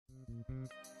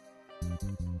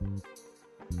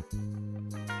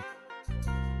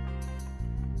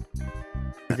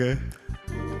Okay.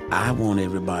 I want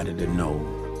everybody to know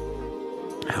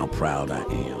how proud I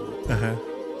am Uh-huh.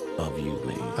 of you,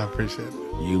 man. I appreciate it.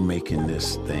 You making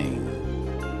this thing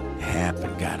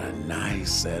happen. Got a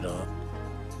nice setup.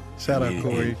 Shout out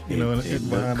Corey.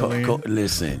 Behind the lane.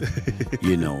 Listen,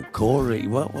 Corey.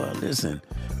 Well, listen.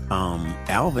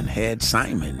 Alvin had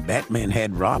Simon. Batman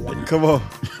had Robin. Come on.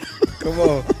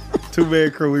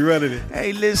 Two-man crew. We running it.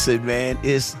 Hey, listen, man.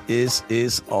 It's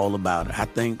all about it. I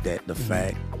think that the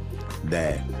fact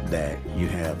that you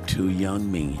have two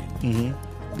young men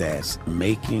that's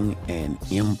making an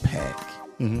impact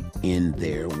in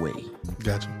their way.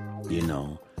 Gotcha.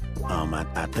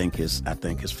 I think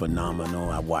it's phenomenal.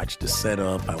 I watch the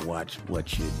setup. I watch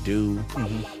what you do.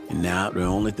 And now the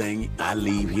only thing I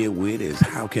leave here with is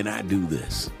how can I do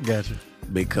this? Gotcha.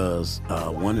 Because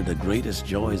one of the greatest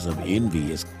joys of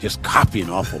envy is just copying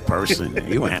off a person.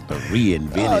 You don't have to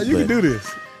reinvent it. You can do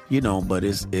this. But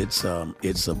it's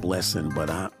a blessing. But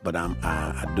I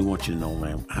do want you to know,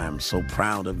 man, I'm so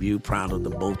proud of you, proud of the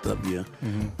both of you,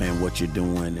 man, what you're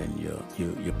doing, and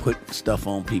you put stuff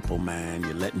on people, man.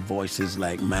 You're letting voices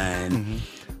like mine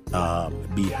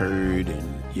be heard,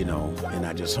 and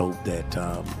I just hope that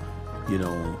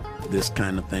this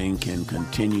kind of thing can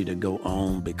continue to go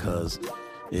on, because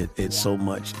it's so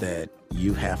much that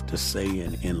you have to say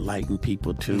and enlighten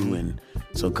people too. And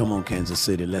so come on, Kansas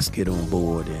City, let's get on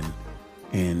board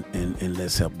and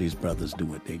let's help these brothers do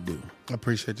what they do. I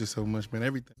appreciate you so much, man.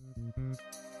 Everything.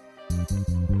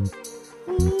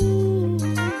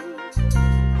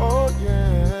 Oh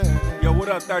yeah. Yo, what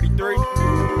up, 33?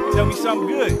 Tell me something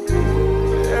good.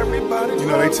 Everybody.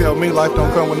 They tell me life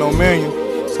don't come with no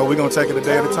manual, so we're gonna take it a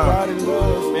day at a time.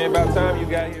 Man, about time you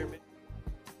got here, man.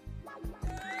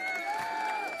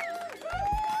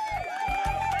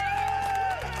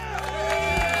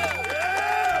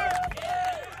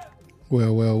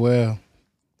 Well.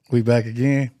 We back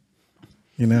again.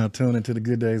 You're now tuned into the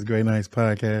Good Days, Great Nights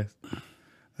podcast.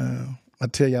 I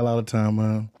tell y'all all the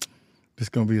time, this is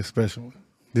going to be a special one.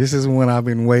 This is one I've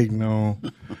been waiting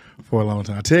on for a long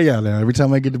time. I tell y'all that every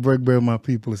time I get to break bread with my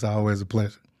people, it's always a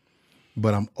pleasure.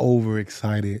 But I'm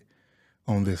overexcited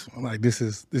on this one. Like this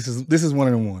is one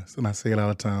of them ones, and I say it all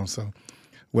the time. So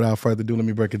without further ado, let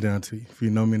me break it down to you. If you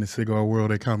know me in the cigar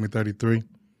world, they call me 33,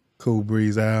 Cool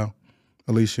Breeze Al,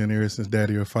 Alicia and Harrison's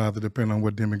daddy or father, depending on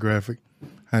what demographic,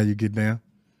 how you get down.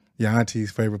 Your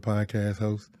auntie's favorite podcast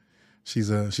host. She's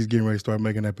getting ready to start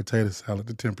making that potato salad.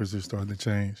 The temperature's starting to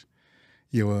change.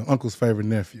 Your uncle's favorite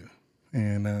nephew.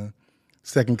 And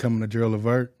second coming to Gerald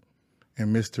Levert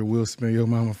and Mr. Will Smith, your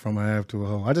mama from a half to a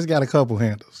whole. I just got a couple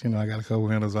handles. I got a couple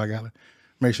handles. So I got to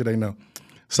make sure they know.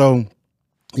 So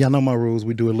y'all know my rules.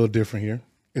 We do it a little different here.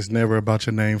 It's never about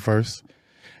your name first.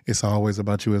 It's always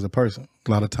about you as a person.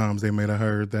 A lot of times they may have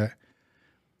heard that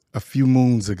a few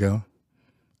moons ago,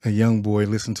 a young boy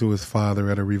listened to his father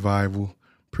at a revival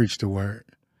preach the word.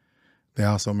 They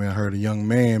also may have heard a young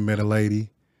man met a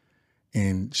lady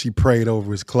and she prayed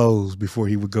over his clothes before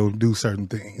he would go do certain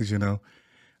things, and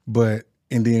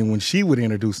then when she would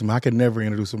introduce him, I could never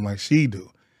introduce him like she do.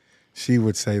 She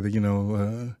would say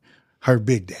that, her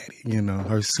big daddy,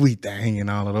 her sweet daddy and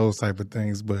all of those type of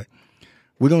things. But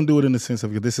we're going to do it in the sense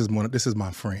of this is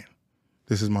my friend.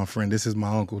 This is my friend. This is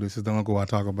my uncle. This is the uncle I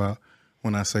talk about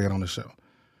when I say it on the show.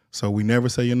 So we never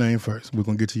say your name first. We're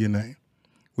going to get to your name.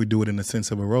 We do it in the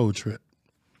sense of a road trip.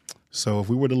 So if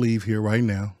we were to leave here right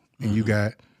now and you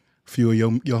got a few of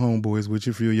your homeboys with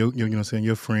you, a few of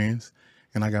your friends,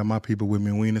 and I got my people with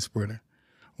me and we in the Sprinter,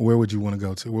 where would you want to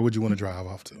go to? Where would you want to drive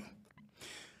off to?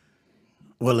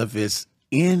 Well, if it's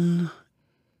in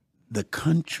the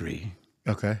country,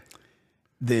 okay,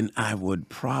 then I would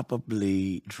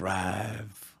probably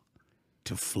drive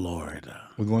to Florida.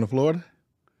 We're going to Florida?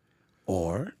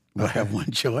 Or we'll have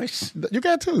one choice. You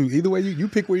got two. Either way, you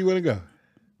pick where you want to go.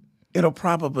 It'll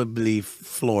probably be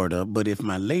Florida, but if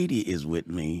my lady is with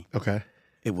me, okay,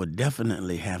 it would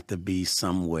definitely have to be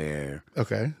somewhere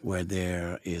okay where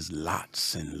there is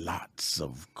lots and lots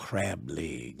of crab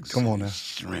legs. Come on now.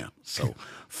 Shrimp. So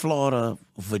Florida,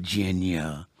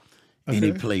 Virginia, okay,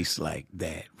 any place like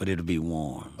that, but it'll be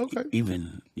warm. Okay.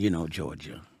 Even,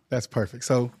 Georgia. That's perfect.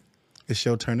 So it's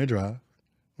your turn to drive.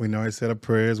 We done already set up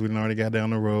prayers. We done already got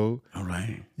down the road. All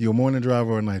right. You a morning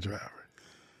driver or a night driver?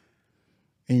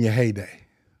 In your heyday?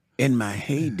 In my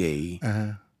heyday,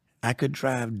 I could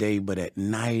drive day, but at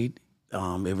night,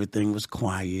 everything was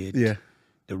quiet. Yeah.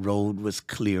 The road was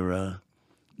clearer,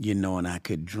 and I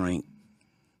could drink,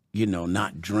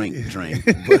 not drink,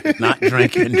 but not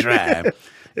drink and drive.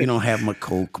 Have my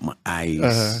Coke, my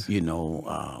ice,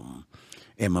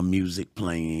 and my music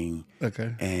playing.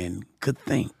 Okay. And could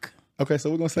think. Okay,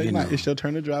 so we're gonna say You night. know. It's your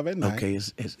turn to drive at night. Okay,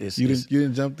 it's You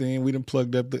didn't jumped in. We done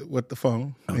plugged up with the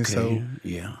phone, and Okay, so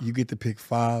yeah. you get to pick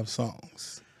 5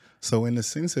 songs. So in the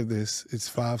sense of this, it's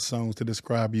 5 songs to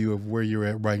describe you of where you're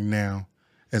at right now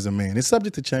as a man. It's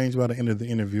subject to change by the end of the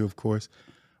interview, of course,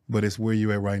 but it's where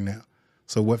you're at right now.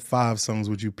 So what 5 songs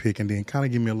would you pick, and then kind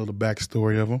of give me a little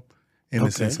backstory of them in the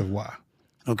Okay. sense of why.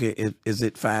 Okay, is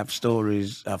it 5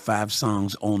 stories, 5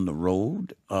 songs on the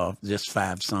road, or just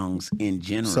 5 songs in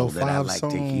general So that I 5 like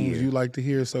songs to hear? you like to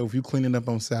hear. So if you cleaning up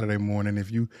on Saturday morning,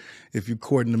 if you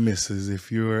courting the missus,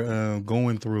 if you're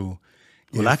going through,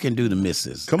 Well, I can do the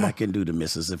misses. Come on. I can do the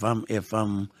misses. If I'm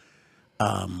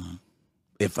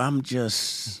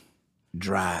just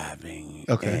driving,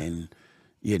 Okay. and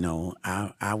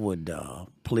I would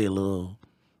play a little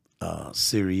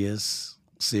series,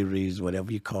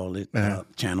 whatever you call it,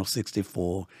 Channel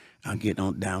 64. I'll get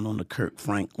down on the Kirk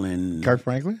Franklin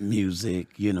music,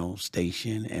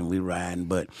 station, and we ride.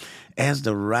 But as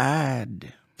the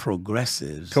ride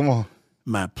progresses, come on.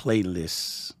 my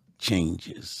playlist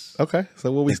changes. Okay,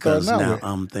 so what we Because starting out now with?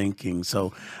 I'm thinking,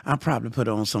 so I'll probably put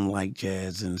on some light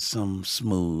jazz and some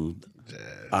smooth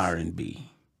R&B.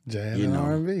 Jazz you and know.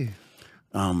 R&B.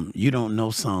 You don't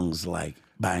know songs like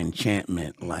by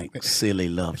enchantment, like Silly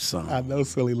Love Song. I know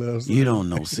Silly Loves. You don't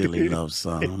know Silly Love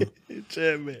Song.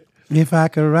 Enchantment. If I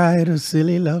could write a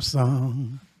silly love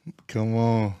song, Come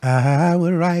on, I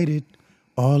would write it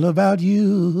all about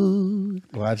you.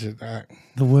 watch it. All right.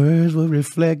 The words will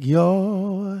reflect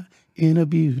your inner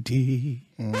beauty.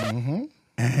 Mm-hmm.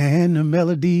 And the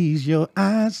melodies, your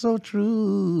eyes so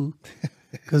true.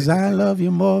 'Cause I love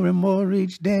you more and more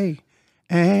each day.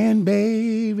 And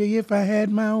baby, if I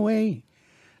had my way,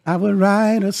 I would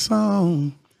write a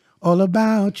song all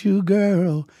about you,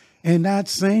 girl. And I'd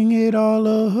sing it all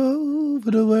over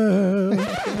the world.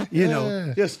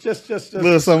 Just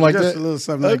Little something like just that? a little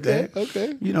something like Okay, that.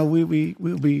 okay. We'll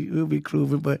be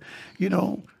grooving, but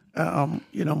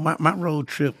my road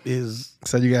trip is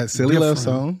So you got Silly Love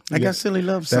different. Song. I got Silly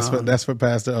Love Song. That's for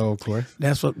Pastor O, of course.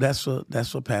 That's for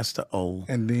Pastor O.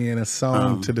 And then a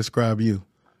song to describe you.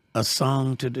 A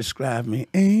song to describe me.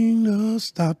 Ain't no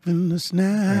stopping us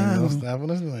now. Ain't no stopping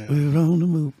us now. We're on the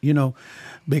move.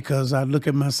 Because I look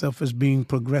at myself as being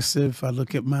progressive. I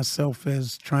look at myself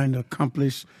as trying to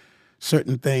accomplish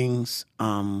certain things,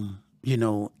 in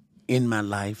my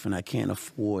life, and I can't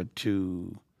afford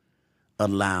to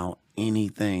allow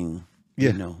anything,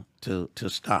 to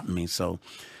stop me. So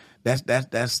that's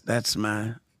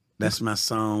my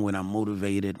song when I'm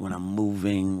motivated, when I'm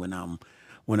moving, when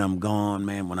I'm gone,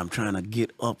 man, when I'm trying to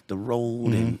get up the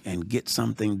road and get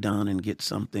something done and get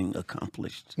something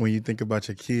accomplished. When you think about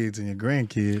your kids and your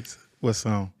grandkids, what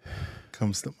song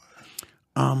comes to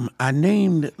mind? I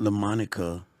named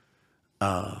LaMonica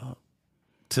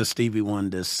to Stevie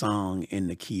Wonder's song In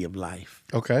the Key of Life.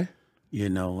 Okay.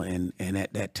 And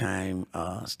at that time,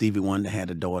 Stevie Wonder had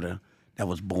a daughter that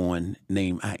was born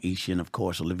named Aisha, and of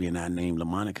course, Olivia and I named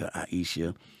LaMonica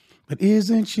Aisha. But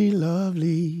isn't she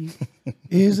lovely?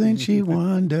 Isn't she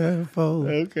wonderful?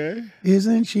 Okay.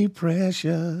 Isn't she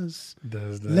precious?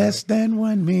 Does that. Less than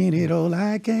 1 minute, oh,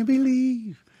 I can't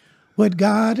believe what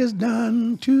God has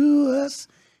done to us.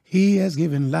 He has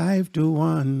given life to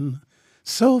one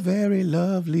so very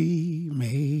lovely,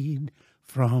 made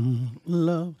from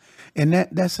love. And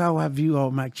that's how I view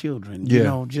all my children.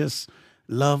 Yeah. Just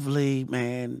lovely,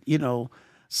 man.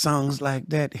 Songs like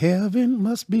that. Heaven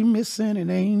must be missing an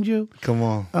angel. Come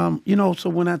on. So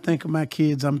when I think of my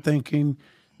kids, I'm thinking,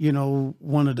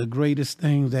 one of the greatest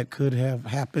things that could have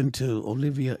happened to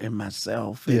Olivia and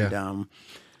myself. And Yeah.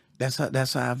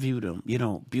 that's how I view them.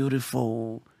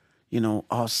 Beautiful,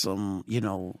 awesome,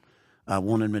 I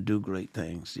want them to do great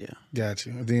things. Yeah. Got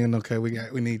you. Then okay,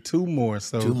 we need 2 more.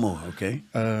 So 2 more, okay?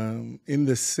 in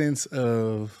the sense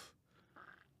of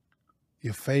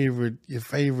your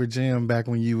favorite jam back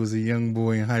when you was a young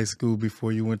boy in high school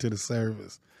before you went to the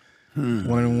service.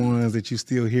 One of the ones that you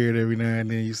still hear it every now and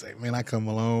then. You say, "Man, I come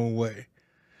a long way."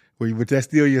 But that's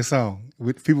still your song.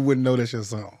 People wouldn't know that's your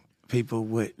song, People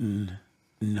wouldn't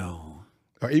know.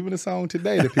 or even a song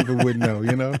today that people wouldn't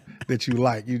know. That you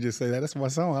like. You just say that's my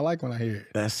song. I like when I hear it.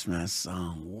 That's my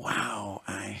song. Wow,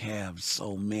 I have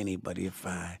so many, but if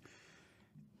I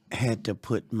had to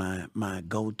put my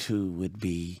go-to would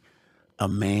be a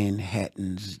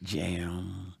Manhattan's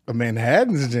Jam. A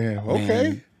Manhattan's Jam.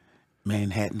 Okay.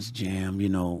 Manhattan's Jam.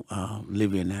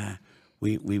 Livy and I,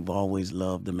 we've always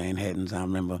loved the Manhattans. I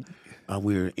remember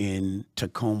we were in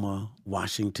Tacoma,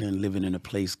 Washington, living in a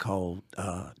place called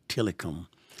Tillicum.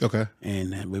 Okay.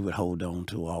 And we would hold on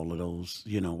to all of those.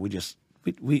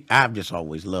 I've just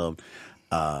always loved.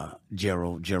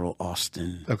 Gerald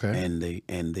Austin, Okay.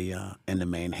 and the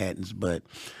Manhattans. But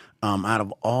out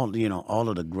of all all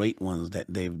of the great ones that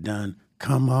they've done,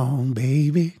 come on,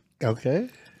 baby, Okay.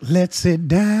 let's sit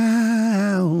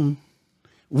down.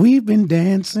 We've been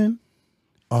dancing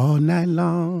all night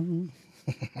long.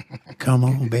 Come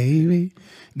on, baby,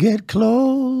 get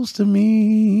close to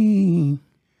me.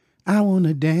 I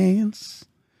wanna dance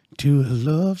to a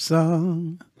love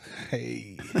song.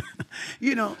 Hey.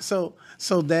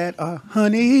 So that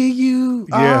honey, you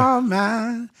Yeah. are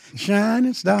my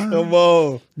shining star. Come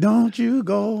on. Don't you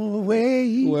go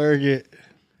away. Work it.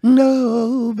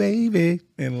 No, baby.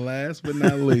 And last but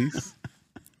not least,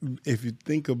 if you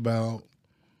think about,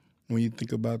 when you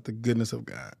think about the goodness of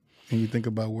God and you think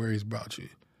about where he's brought you,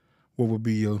 what would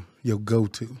be your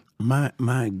go-to? My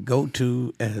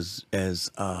go-to as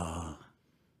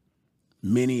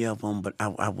many of them, but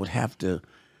I would have to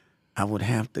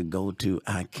go to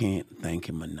I can't thank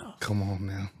him enough. Come on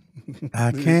now.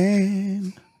 I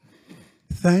can't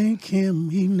thank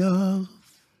him enough.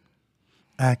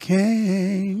 I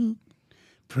can't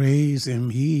praise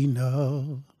him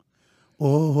enough.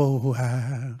 Oh,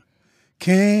 I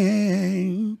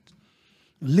can't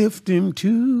lift him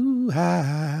too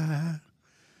high.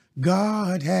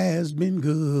 God has been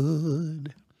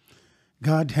good.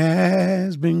 God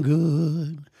has been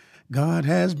good. God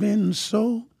has been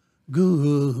so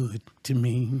good to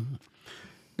me.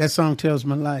 That song tells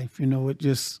my life. It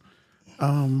just,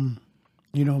 man,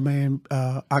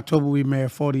 October we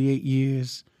married 48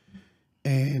 years.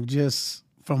 And just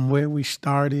from where we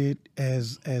started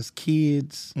as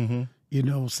kids,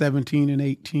 17 and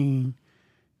 18,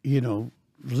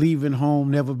 leaving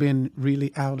home, never been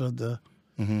really out of the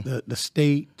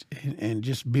state, and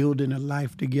just building a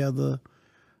life together.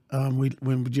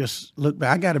 When we just look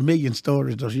back, I got a million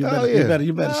stories though. You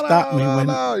better stop me when.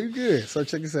 No, you good. So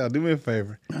check this out. Do me a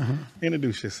favor.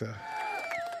 Introduce yourself.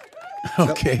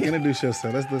 Okay. Introduce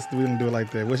yourself. We don't do it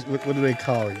like that. What do they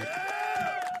call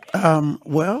you?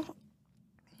 Well,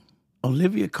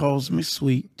 Olivia calls me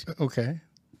sweet. Okay.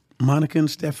 Monica and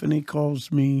Stephanie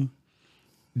calls me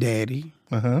daddy.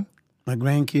 Uh-huh. My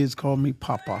grandkids call me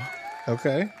papa.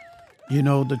 Okay.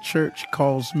 The church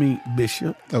calls me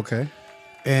bishop. Okay.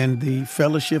 And the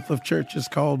fellowship of churches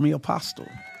called me apostle.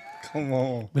 Come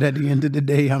on. But at the end of the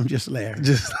day, I'm just Larry.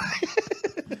 Just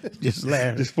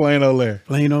Larry. just plain old Larry.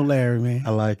 Plain old Larry, man.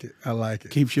 I like it.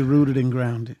 Keeps you rooted and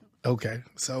grounded. Okay.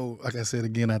 So, like I said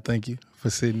again, I thank you for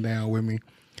sitting down with me,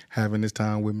 having this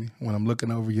time with me. When I'm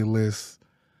looking over your list,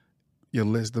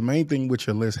 the main thing with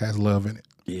your list has love in it.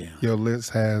 Yeah. Your list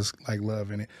has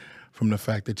love in it, from the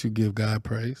fact that you give God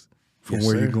praise for Yes,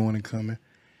 where sir. you're going and coming.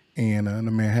 And the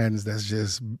Manhattans, that's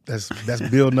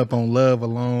building up on love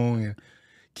alone, and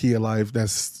Key of Life.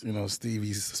 That's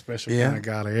Stevie's a special kind of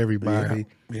guy to everybody.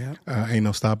 Yeah. Ain't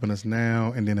no stopping us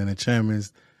now. And then in the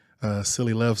Champions,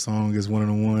 Silly Love Song is one of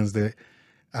the ones that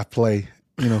I play.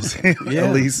 Yeah,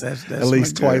 at least that's at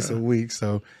least my girl. twice a week.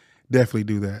 So definitely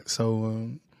do that.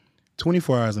 So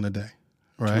 24 hours in a day,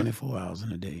 right? 24 hours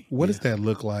in a day. What does that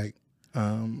look like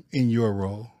in your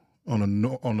role on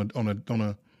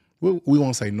a we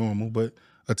won't say normal, but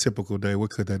a typical day? What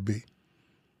could that be?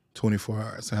 24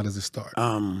 hours. How does it start?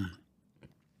 I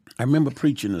remember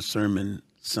preaching a sermon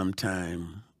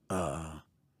sometime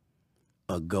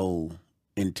ago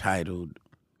entitled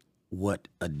 "What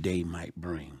a Day Might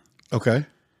Bring," Okay.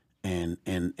 and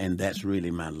that's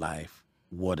really my life.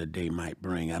 What a day might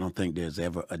bring. I don't think there's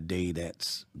ever a day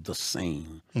that's the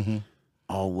same.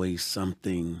 Always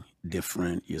something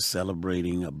different. You're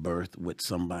celebrating a birth with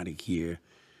somebody here,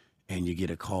 and you get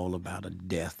a call about a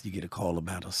death. You get a call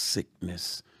about a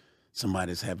sickness.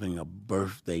 Somebody's having a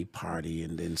birthday party,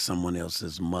 and then someone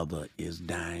else's mother is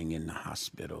dying in the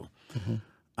hospital.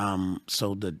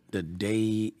 So the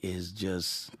day is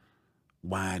just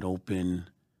wide open,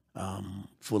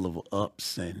 full of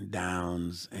ups and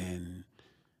downs, and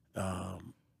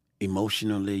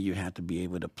emotionally you have to be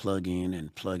able to plug in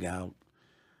and plug out,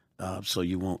 so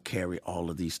you won't carry all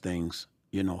of these things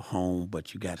home,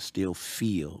 but you got to still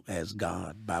feel as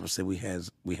God. Bible said we have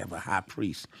a high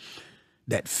priest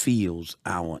that feels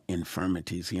our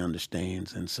infirmities. He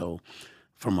understands. And so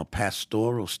from a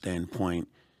pastoral standpoint,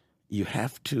 you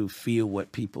have to feel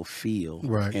what people feel,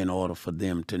 Right. in order for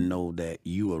them to know that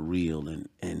you are real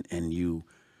and you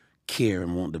care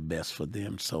and want the best for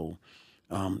them. So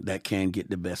that can get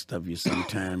the best of you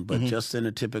sometime. But just in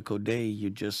a typical day, you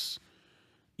just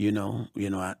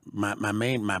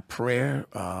my prayer,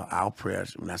 our prayer,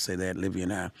 when I say that, Livia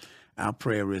and our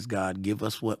prayer is, God, give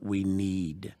us what we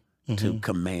need to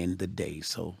command the day.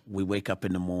 So we wake up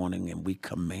in the morning and we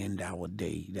command our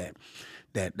day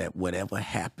that whatever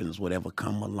happens, whatever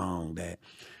come along, that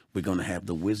we're going to have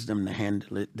the wisdom to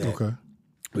handle it, that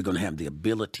we're going to have the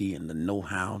ability and the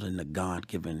know-how and the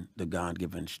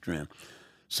God-given strength.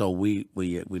 So we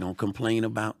don't complain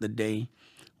about the day.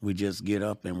 We just get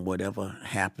up and whatever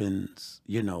happens,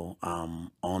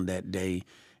 on that day,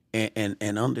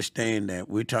 and understand that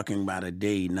we're talking about a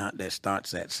day not that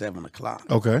starts at 7 o'clock.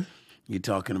 Okay. You're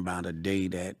talking about a day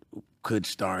that could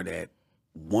start at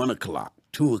 1 o'clock,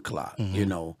 2 o'clock, in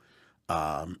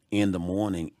the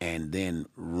morning, and then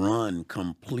run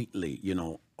completely,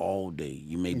 all day.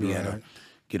 You may be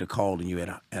get a call and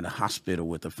you're at a hospital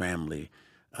with a family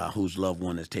whose loved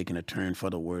one is taking a turn for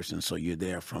the worse, and so you're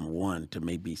there from 1 to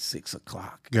maybe 6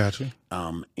 o'clock. Gotcha.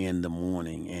 In the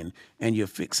morning, and you're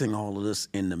fixing all of this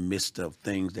in the midst of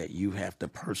things that you have to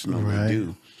personally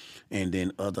do, and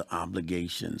then other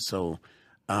obligations. So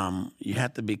you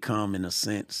have to become, in a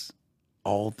sense,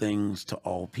 all things to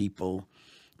all people.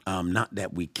 Not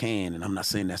that we can, and I'm not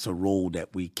saying that's a role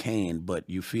that we can, but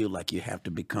you feel like you have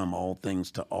to become all things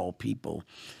to all people,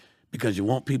 because you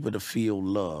want people to feel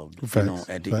loved.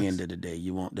 At the end of the day,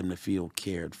 you want them to feel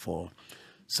cared for.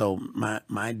 So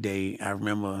my day, I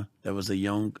remember there was a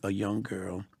young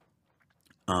girl,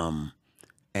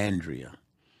 Andrea,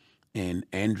 and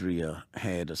Andrea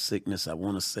had a sickness. I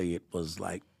want to say it was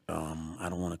like, I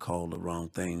don't want to call the wrong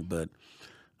thing, but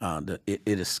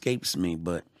it escapes me,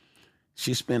 but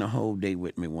she spent a whole day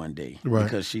with me one day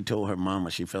because she told her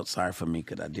mama she felt sorry for me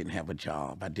because I didn't have a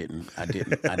job. I didn't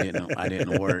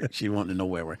work. She wanted to know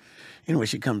where we're. Anyway,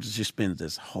 she spends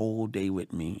this whole day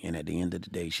with me, and at the end of the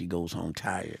day, she goes home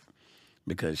tired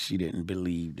because she didn't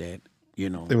believe that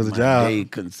there was a my job. day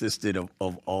consisted of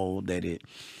all that it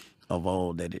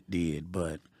did.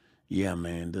 But yeah,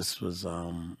 man, this was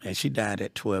and she died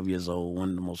at 12 years old. One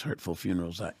of the most hurtful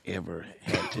funerals I ever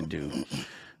had to do.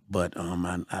 But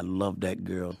I love that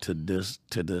girl to this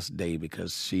day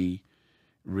because she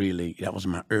really, that was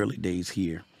my early days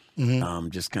here.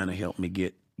 Just kind of helped me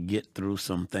get through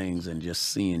some things, and just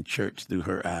seeing church through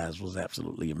her eyes was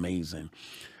absolutely amazing.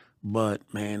 But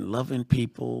man, loving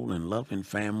people and loving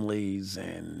families,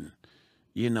 and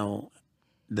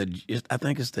I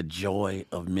think it's the joy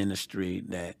of ministry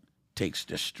that takes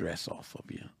the stress off of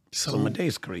you. So my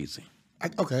day's crazy.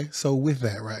 Okay, so with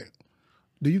that, right?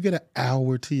 Do you get an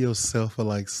hour to yourself for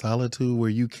like solitude where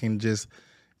you can decompress?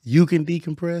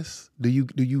 Do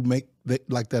you make that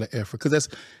an effort? Because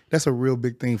that's a real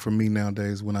big thing for me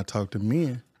nowadays when I talk to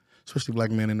men, especially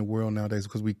black men in the world nowadays,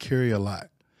 because we carry a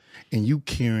lot, and you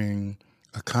carrying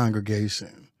a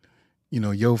congregation,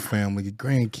 your family, your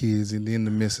grandkids, and then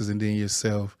the missus, and then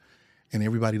yourself, and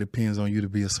everybody depends on you to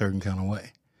be a certain kind of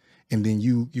way, and then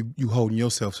you holding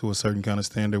yourself to a certain kind of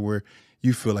standard where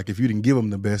you feel like if you didn't give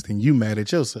them the best, then you mad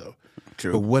at yourself.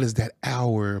 True. But what does that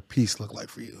hour piece look like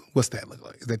for you? What's that look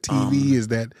like? Is that TV? Is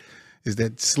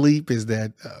that sleep? Is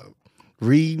that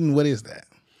reading? What is that?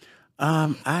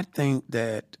 I think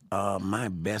that my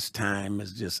best time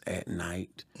is just at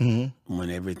night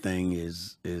when everything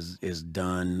is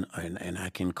done, and I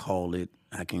can call it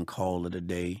a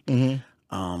day.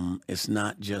 It's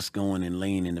not just going and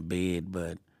laying in the bed,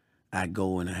 but I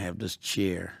go and I have this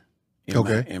chair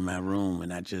in my room,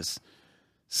 and I just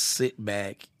sit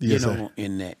back,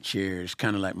 in that chair. It's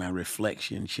kind of like my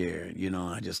reflection chair.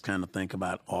 I just kind of think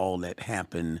about all that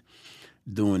happened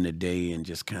during the day and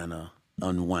just kind of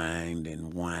unwind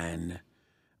and wind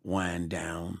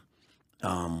down.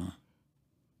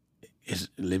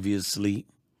 Olivia's asleep.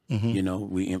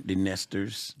 We empty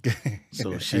nesters.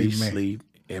 So she's asleep.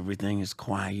 Everything is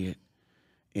quiet.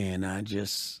 And I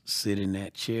just sit in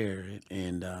that chair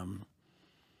and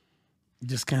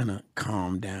just kind of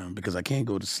calm down, because I can't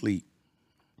go to sleep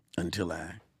until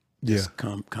I just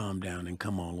calm down and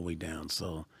come all the way down.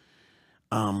 So,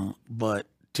 but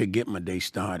to get my day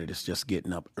started, it's just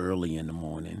getting up early in the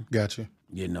morning. Gotcha.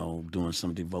 Doing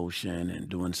some devotion and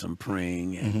doing some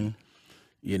praying and,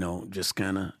 just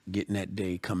kind of getting that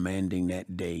day, commanding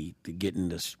that day, to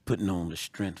putting on the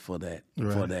strength for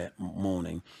that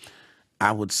morning.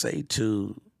 I would say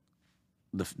too,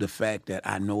 the fact that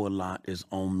I know a lot is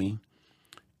on me,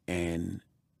 and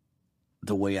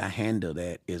the way I handle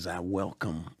that is I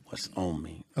welcome what's on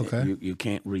me. Okay. You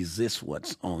can't resist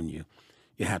what's on you.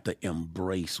 You have to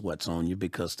embrace what's on you,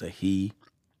 because to he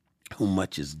who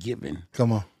much is given,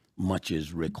 much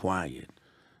is required.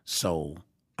 So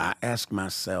I ask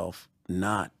myself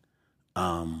not,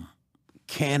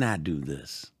 can I do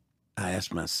this? I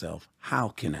ask myself, how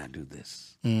can I do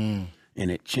this? And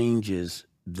it changes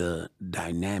the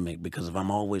dynamic, because if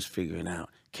I'm always figuring out,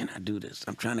 can I do this?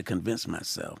 I'm trying to convince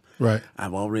myself. Right.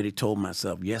 I've already told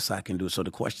myself, yes, I can do it. So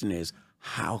the question is,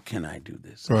 how can I do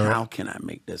this? Right. How can I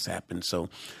make this happen? So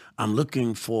I'm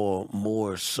looking for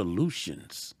more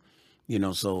solutions,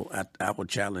 so I would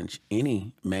challenge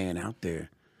any man out there,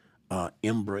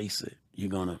 embrace it.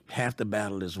 Half the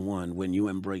battle is won when you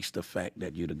embrace the fact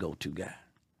that you're the go-to guy.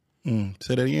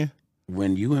 Say that again.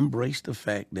 When you embrace the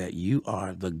fact that you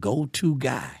are the go-to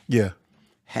guy, Yeah.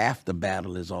 half the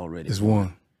battle is already It's won.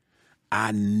 one.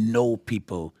 I know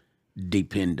people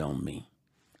depend on me.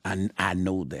 I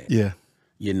know that. Yeah.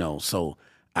 So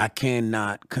I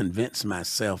cannot convince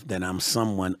myself that I'm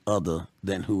someone other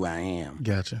than who I am.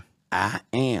 Gotcha. I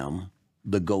am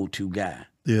the go-to guy.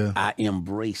 Yeah. I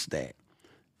embrace that.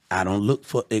 I don't look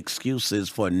for excuses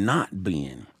for not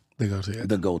being They go to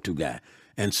the go-to guy.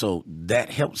 And so that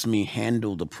helps me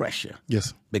handle the pressure.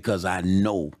 Yes. Because I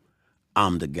know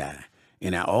I'm the guy.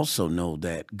 And I also know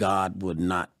that God would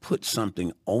not put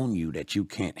something on you that you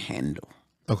can't handle.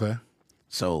 Okay.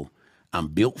 So I'm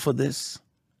built for this.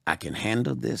 I can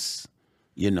handle this.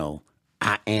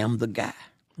 I am the guy.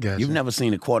 Gotcha. You've never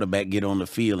seen a quarterback get on the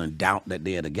field and doubt that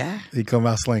they're the guy? He come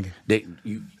out slinging.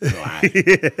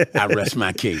 I rest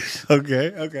my case.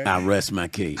 Okay. I rest my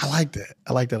case. I like that.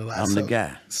 I like that a lot. I'm the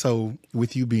guy. So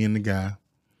with you being the guy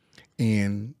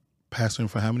and pastoring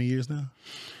for how many years now?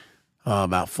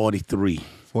 About 43.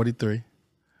 43.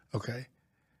 Okay.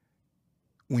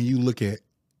 When you look at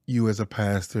you as a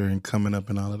pastor and coming up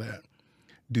and all of that,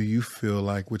 do you feel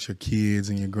like with your kids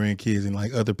and your grandkids and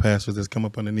like other pastors that's come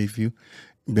up underneath you,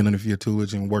 been underneath your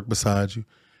tutelage and work beside you,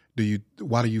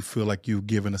 why do you feel like you've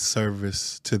given a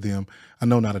service to them? I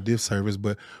know not a gift service,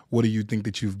 but what do you think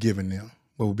that you've given them?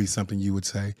 What would be something you would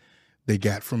say they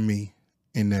got from me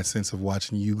in that sense of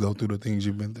watching you go through the things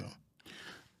you've been through?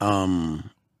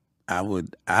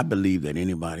 I believe that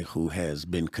anybody who has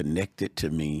been connected to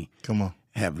me Come on.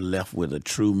 have left with a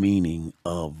true meaning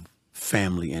of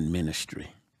family and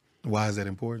ministry. Why is that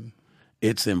important?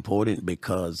 It's important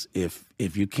because if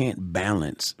you can't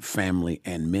balance family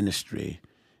and ministry,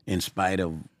 in spite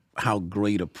of how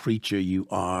great a preacher you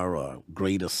are or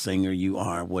great a singer you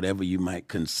are, whatever you might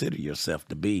consider yourself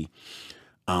to be,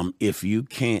 if you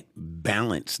can't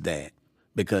balance that,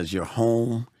 because your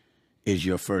home is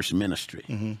your first ministry.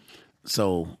 Mm-hmm.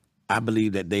 So I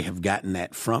believe that they have gotten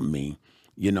that from me,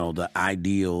 the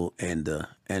ideal and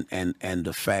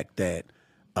the fact that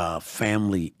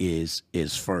family is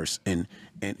first. And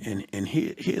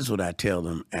here's what I tell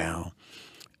them, Al.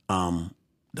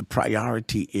 The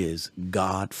priority is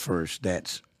God first.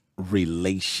 That's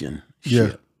relationship.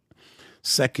 Yeah.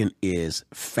 Second is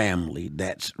family.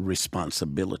 That's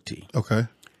responsibility. Okay.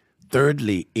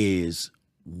 Thirdly is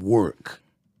work,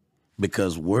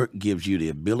 because work gives you the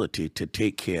ability to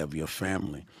take care of your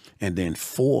family. And then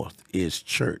fourth is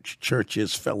church. Church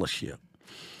is fellowship.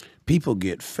 People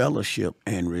get fellowship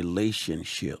and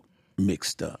relationship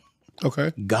mixed up.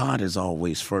 Okay. God is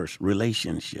always first,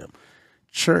 relationship.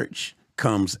 Church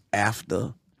comes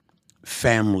after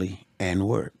family and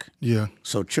work. Yeah.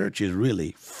 So church is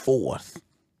really fourth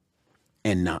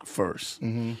and not first.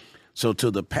 Mm-hmm. So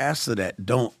to the pastor that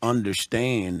don't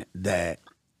understand that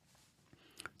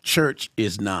church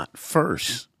is not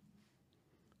first,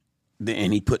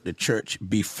 and he put the church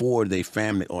before their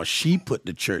family, or she put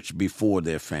the church before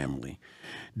their family,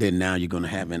 then now you're going to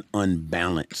have an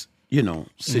unbalanced,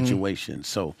 situation. Mm-hmm.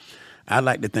 So I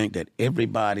like to think that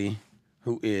everybody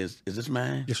who is this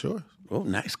mine? Yeah, sure. Oh,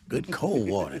 nice, good cold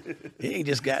water. He ain't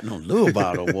just got no little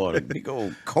bottle of water. Big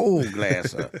old cold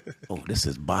glass up. Oh, this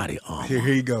is body armor. Here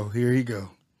you go.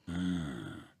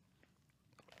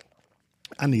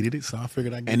 I needed it, so I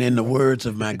figured I'd get And in the words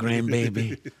of my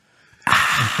grandbaby,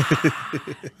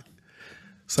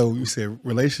 So you said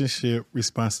relationship,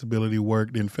 responsibility,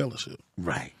 work, then fellowship.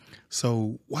 right.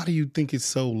 So why do you think it's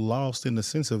so lost in the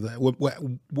sense of that?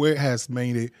 Where has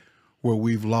made it where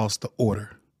we've lost the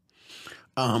order?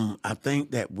 I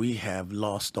think that we have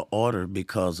lost the order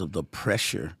because of the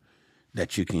pressure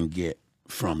that you can get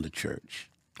from the church.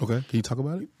 Okay, can you talk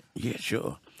about it? Yeah,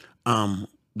 sure.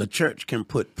 The church can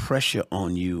put pressure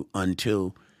on you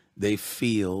until they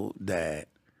feel that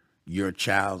your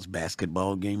child's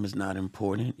basketball game is not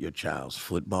important, your child's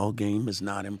football game is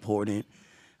not important,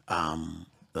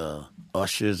 the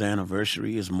usher's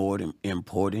anniversary is more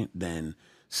important than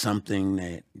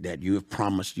something that you have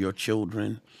promised your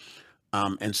children.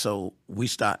 And so we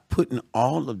start putting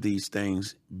all of these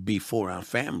things before our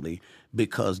family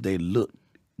because they look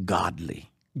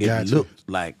godly. It looked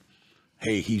like,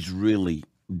 hey, he's really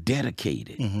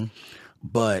dedicated. Mm-hmm.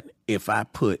 But if I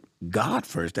put God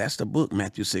first, that's the book,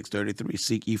 Matthew 6:33,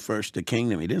 seek ye first the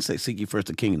kingdom. He didn't say seek ye first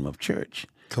the kingdom of church.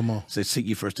 Come on. Say, seek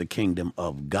ye first the kingdom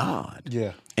of God.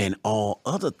 Yeah. And all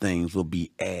other things will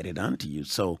be added unto you.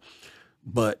 So,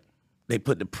 but they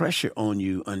put the pressure on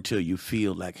you until you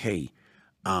feel like, hey,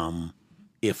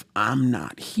 if I'm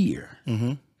not here,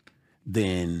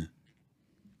 then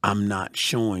I'm not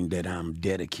showing that I'm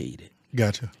dedicated.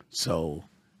 Gotcha. So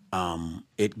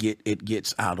it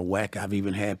gets out of whack. I've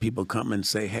even had people come and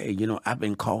say, hey, I've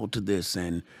been called to this,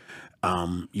 and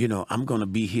I'm going to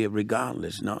be here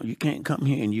regardless. No, you can't come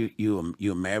here and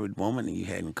you're a married woman and you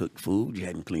hadn't cooked food, you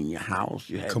hadn't cleaned your house,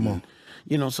 you hadn't, Come on.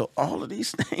 So all of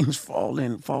these things fall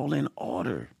in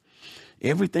order.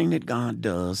 Everything that God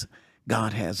does,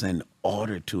 God has an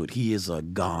order to it. He is a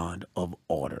God of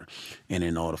order. And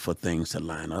in order for things to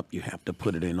line up, you have to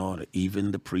put it in order.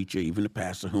 Even the preacher, even the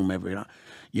pastor, whomever,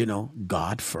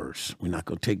 God first. We're not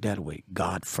going to take that away.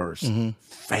 God first.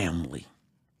 Family.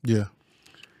 Yeah.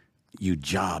 You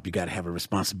got to have a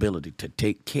responsibility to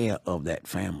take care of that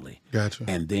family. Gotcha.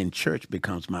 And then church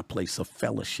becomes my place of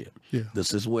fellowship. Yeah.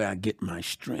 This is where I get my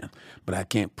strength. But I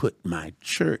can't put my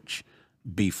church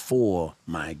before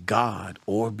my God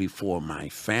or before my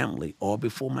family or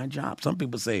before my job. Some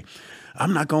people say,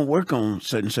 I'm not going to work on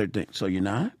certain things. So you're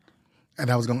not?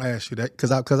 And I was going to ask you that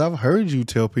because I've heard you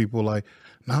tell people like,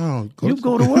 no, go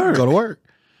to work. Go to work.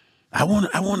 I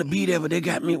want to be there, but they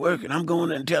got me working. I'm going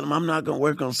there and tell them I'm not going to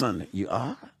work on Sunday. You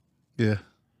are? Yeah.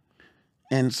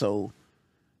 And so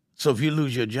if you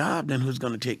lose your job, then who's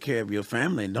going to take care of your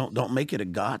family? And don't make it a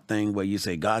God thing where you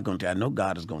say, God going to, I know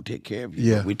God is going to take care of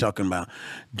you. Yeah. But we're talking about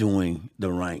doing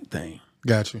the right thing.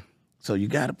 Gotcha. So you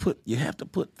have to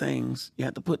put things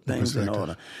in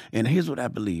order. And here's what I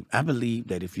believe. I believe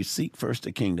that if you seek first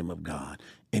the kingdom of God,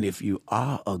 and if you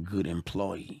are a good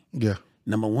employee, Yeah.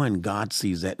 number one, God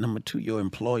sees that. Number two, your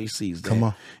employee sees that. Come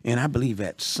on. And I believe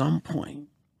at some point,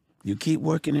 you keep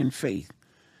working in faith.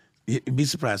 You'd be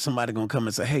surprised. Somebody going to come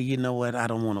and say, hey, you know what? I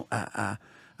don't want to,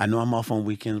 I know I'm off on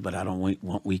weekends, but I don't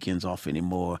want weekends off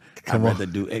anymore. I'd rather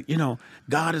do it.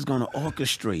 God is going to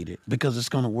orchestrate it because it's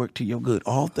going to work to your good.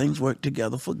 All things work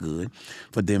together for good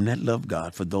for them that love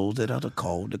God, for those that are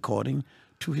called according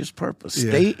to his purpose.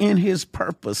 Yeah. Stay in his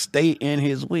purpose. Stay in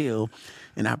his will.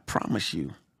 And I promise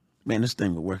you, man, this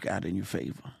thing will work out in your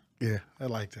favor. Yeah, I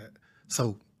like that.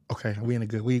 So, okay, we in a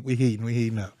good, we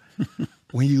heating up.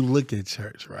 When you look at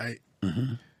church, right?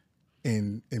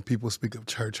 And people speak of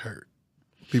church hurt.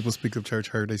 People speak of church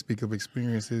hurt. They speak of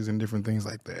experiences and different things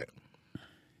like that.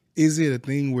 Is it a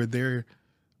thing where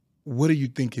what do you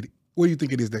think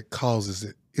it is that causes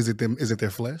it? Is it them? Is it their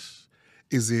flesh?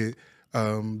 Is it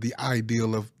the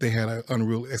ideal of they had an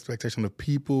unreal expectation of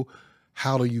people?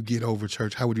 How do you get over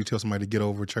church? How would you tell somebody to get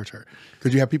over church hurt?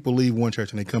 Because you have people leave one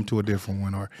church and they come to a different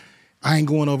one, or I ain't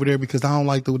going over there because I don't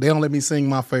like they don't let me sing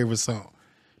my favorite song.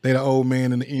 They the old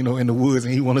man in the woods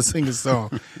and he want to sing a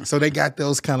song. So they got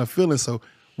those kind of feelings. So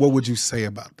what would you say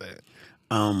about that?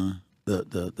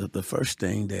 The first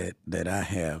thing that I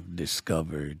have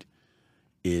discovered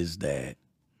is that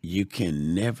you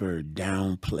can never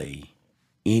downplay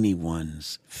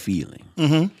anyone's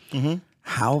feeling.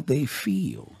 How they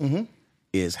feel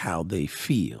is how they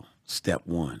feel. Step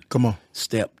one. Come on.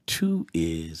 Step two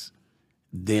is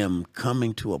them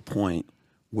coming to a point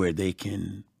where they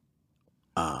can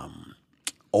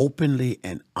openly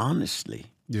and honestly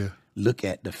look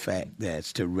at the fact that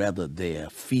as to whether their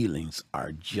feelings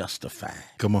are justified.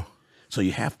 Come on. So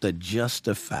you have to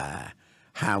justify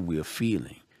how we're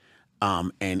feeling.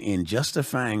 And in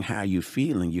justifying how you're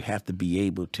feeling, you have to be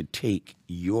able to take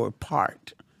your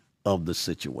part of the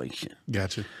situation.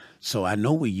 Gotcha. So I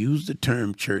know we use the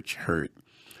term church hurt,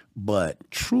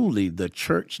 but truly the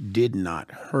church did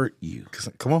not hurt you.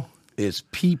 Come on. It's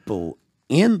people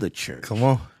in the church Come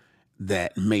on.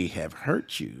 that may have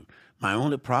hurt you. My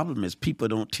only problem is people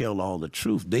don't tell all the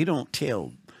truth. They don't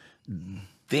tell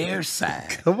their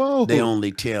side. Come on. They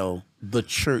only tell the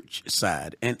church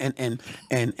side.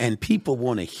 And people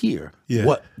want to hear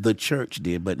what the church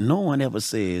did, but no one ever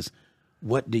says,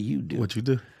 what do you do? What you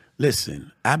do?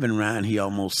 Listen, I've been around here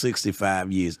almost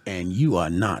 65 years, and you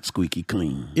are not squeaky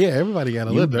clean. Yeah, everybody got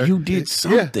a little bit. You did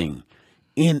something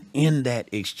in that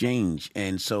exchange,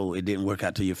 and so it didn't work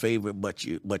out to your favor, but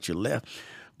you left.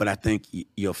 But I think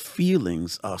your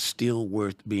feelings are still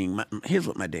worth being. Here's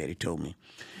what my daddy told me.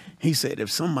 He said, if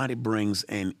somebody brings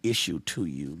an issue to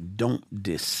you, don't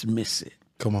dismiss it.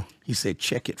 Come on. He said,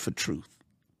 check it for truth.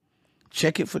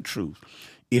 Check it for truth.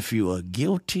 If you are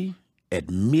guilty,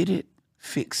 admit it,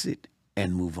 fix it,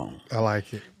 and move on. I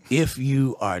like it. If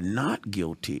you are not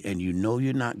guilty and you know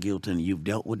you're not guilty and you've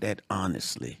dealt with that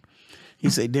honestly,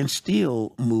 he said, then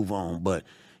still move on. But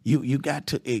you got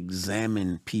to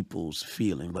examine people's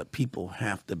feeling, but people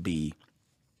have to be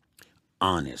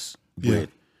honest Yeah.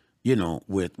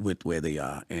 with, with where they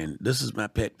are. And this is my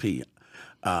pet peeve.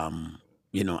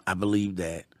 I believe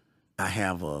that I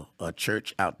have a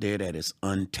church out there that is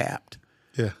untapped.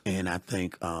 Yeah. And I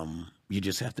think you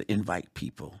just have to invite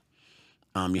people.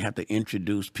 You have to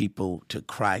introduce people to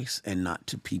Christ and not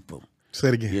to people. Say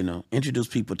it again. Introduce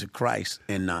people to Christ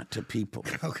and not to people.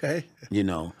 Okay.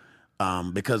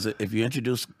 Because if you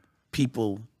introduce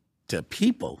people to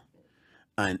people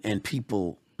and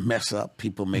people mess up,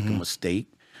 people make a mistake.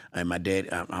 And my dad,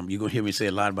 you're going to hear me say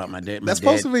a lot about my dad. That's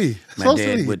supposed to be. My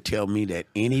dad would tell me that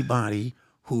anybody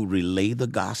who relay the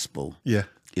gospel Yeah.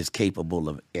 is capable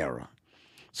of error.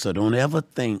 So don't ever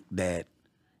think that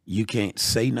you can't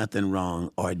say nothing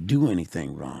wrong or do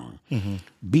anything wrong.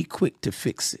 Be quick to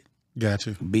fix it. Got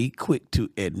you. Be quick to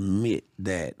admit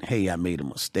that, hey, I made a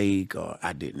mistake or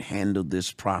I didn't handle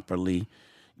this properly.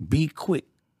 Be quick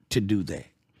to do that.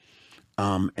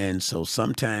 And so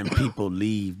sometimes people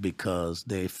leave because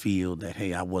they feel that,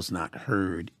 hey, I was not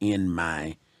heard in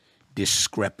my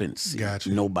discrepancy. Gotcha.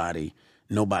 Nobody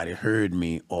heard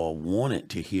me or wanted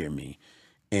to hear me.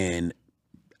 And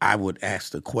I would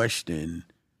ask the question,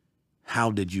 how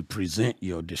did you present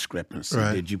your discrepancy?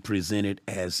 Right. Did you present it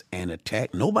as an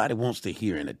attack? Nobody wants to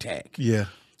hear an attack. Yeah.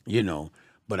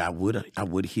 But I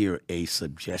would hear a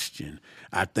suggestion.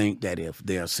 I think that if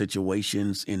there are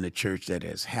situations in the church that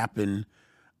has happened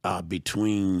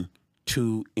between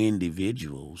two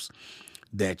individuals,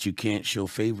 that you can't show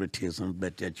favoritism,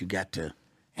 but that you got to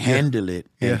handle it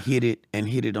and hit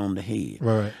it on the head.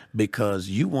 Right. Because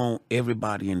you want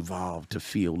everybody involved to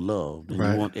feel loved, and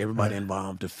Right. you want everybody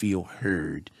involved to feel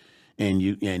heard. And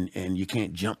you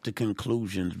can't jump to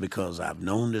conclusions because I've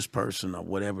known this person or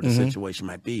whatever the situation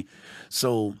might be.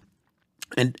 So,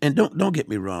 and don't get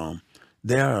me wrong,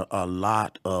 there are a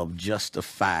lot of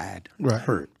justified Right.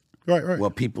 hurt. Right. Right. Well,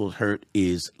 people's hurt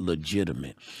is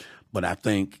legitimate, but I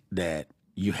think that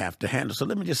you have to handle. So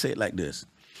let me just say it like this: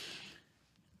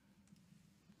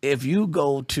 if you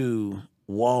go to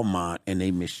Walmart and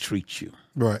they mistreat you,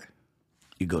 Right.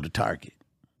 you go to Target.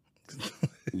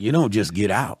 You don't just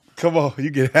get out. Come on, you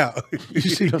get out. You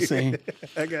see what I'm saying?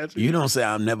 I got you. You don't say,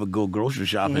 I'll never go grocery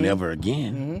shopping ever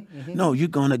again. No, you're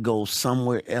going to go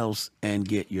somewhere else and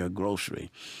get your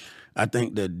grocery. I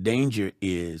think the danger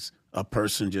is a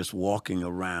person just walking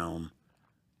around,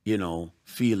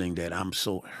 feeling that I'm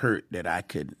so hurt that I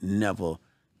could never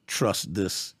trust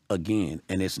this again.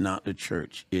 And it's not the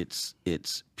church, it's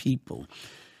people.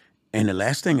 And the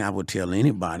last thing I would tell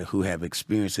anybody who have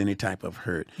experienced any type of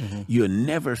hurt, you'll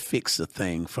never fix a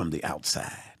thing from the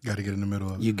outside. Got to get in the middle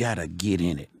of it. You got to get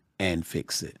in it and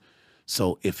fix it.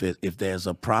 So if there's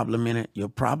a problem in it, your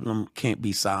problem can't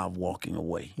be solved walking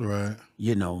away. Right.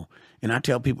 And I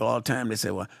tell people all the time, they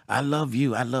say, well, I love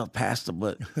you, I love Pastor,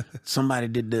 but somebody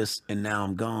did this and now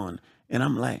I'm gone. And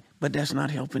I'm like, but that's not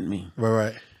helping me.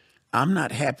 Right. I'm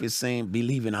not happy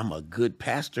believing I'm a good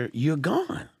pastor. You're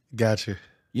gone. Got you.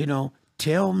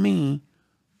 Tell me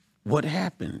what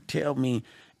happened. Tell me.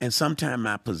 And sometimes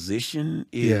my position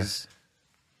is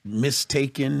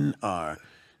mistaken or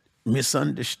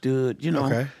misunderstood,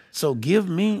 Okay. So give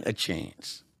me a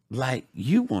chance, like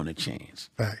you want a chance.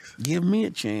 Facts. Give me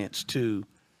a chance to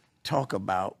talk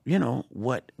about,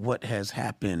 what has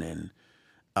happened.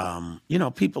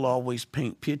 And, people always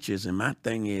paint pictures. And my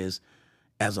thing is,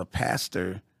 as a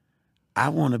pastor, I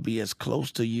want to be as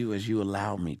close to you as you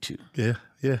allow me to.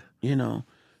 Yeah.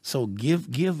 So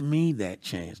give me that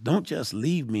chance. Don't just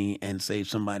leave me and say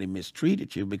somebody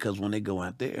mistreated you, because when they go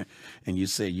out there and you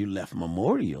say you left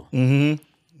Memorial,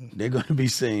 they're going to be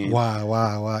saying,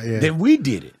 Why? Yeah. then we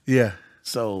did it. Yeah.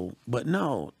 So, but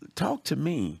no, talk to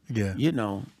me. Yeah.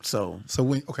 So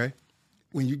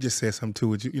when you just said something too,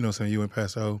 with you and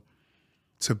Pastor O,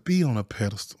 to be on a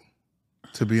pedestal,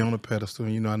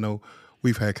 and I know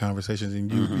we've had conversations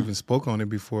and you even spoke on it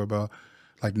before about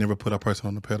like never put a person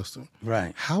on the pedestal.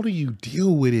 Right. How do you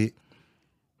deal with it?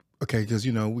 Okay, because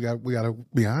we gotta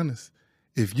be honest.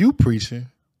 If you preaching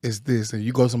is this and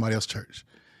you go to somebody else's church,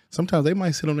 sometimes they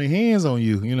might sit on their hands on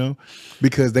you,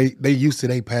 because they used to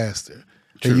their pastor.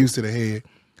 They used to the head.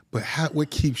 But what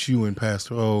keeps you and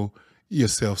Pastor O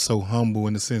yourself so humble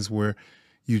in the sense where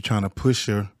you're trying to push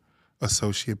your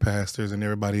associate pastors and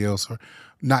everybody else, or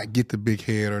not get the big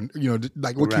head, or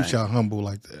like what keeps y'all humble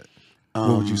like that?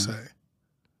 What would you say?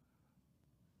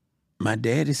 My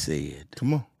daddy said,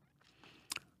 Come on.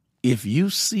 if you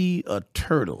see a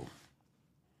turtle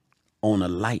on a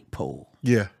light pole,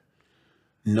 Yeah.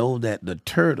 know that the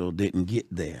turtle didn't get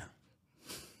there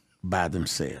by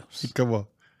themselves. Come on.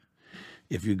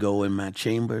 If you go in my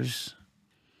chambers,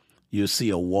 you'll see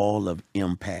a wall of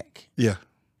impact. Yeah.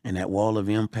 And that wall of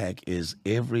impact is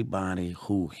everybody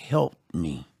who helped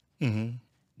me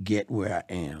get where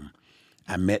I am.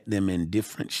 I met them in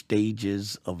different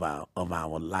stages of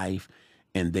our life,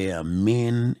 and there are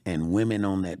men and women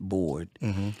on that board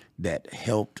that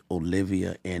helped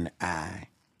Olivia and I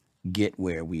get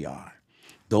where we are.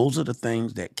 Those are the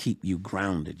things that keep you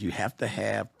grounded. You have to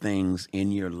have things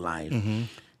in your life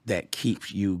that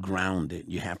keeps you grounded.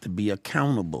 You have to be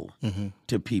accountable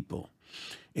to people.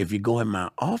 If you go in my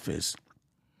office,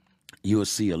 you will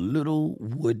see a little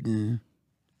wooden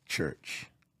church.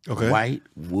 Okay. White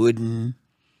wooden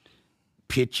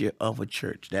picture of a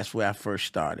church. That's where I first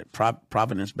started.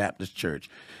 Providence Baptist Church,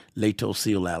 Lato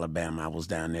Seal, Alabama. I was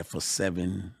down there for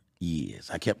 7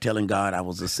 years. I kept telling God I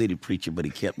was a city preacher, but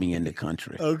he kept me in the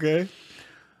country. Okay.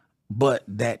 But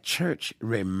that church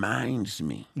reminds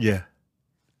me Yeah.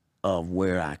 of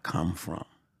where I come from.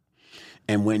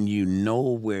 And when you know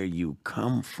where you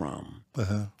come from,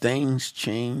 things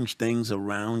change, things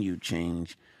around you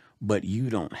change, but you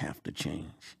don't have to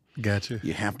change. Gotcha.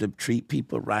 You have to treat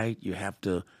people right. You have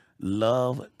to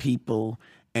love people.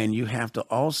 And you have to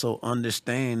also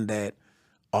understand that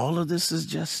all of this is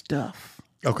just stuff.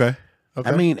 Okay. Okay.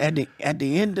 I mean, at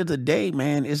the end of the day,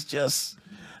 man, it's just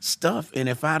stuff. And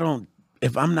if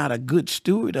I'm not a good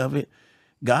steward of it,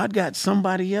 God got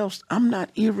somebody else. I'm not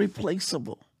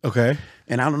irreplaceable. Okay.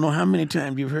 And I don't know how many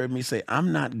times you've heard me say,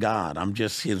 I'm not God. I'm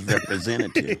just his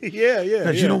representative. Yeah.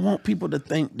 Because you don't want people to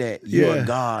think that you're Yeah.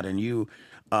 God and you.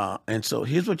 And so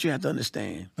here's what you have to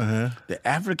understand. The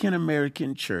African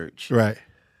American church Right.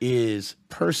 is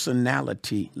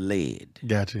personality led.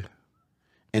 Gotcha.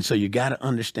 And so you got to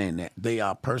understand that they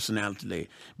are personality led.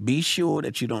 Be sure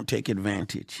that you don't take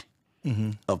advantage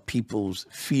of people's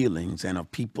feelings and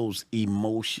of people's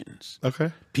emotions.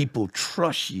 Okay. People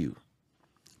trust you.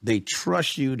 They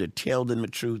trust you to tell them the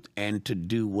truth and to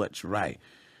do what's right.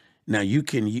 Now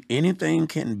anything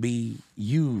can be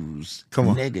used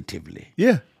negatively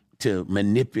Yeah. to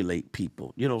manipulate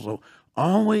people. So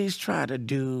always try to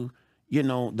do,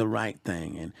 the right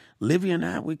thing. And Livy and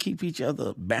I, we keep each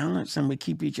other balanced and we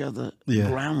keep each other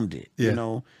grounded,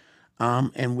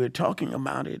 and we're talking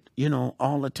about it,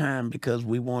 all the time because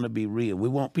we want to be real. We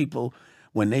want people,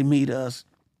 when they meet us,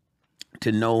 to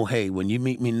know, hey, when you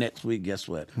meet me next week, guess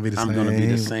what? I'm going to be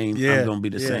the same. Yeah. I'm going to be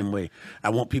the same way. I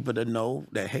want people to know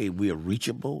that, hey, we are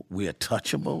reachable. We are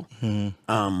touchable.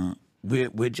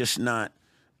 We're just not,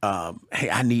 hey,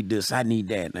 I need this, I need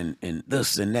that, and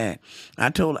this and that.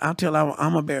 I'll tell our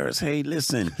armor bearers, hey,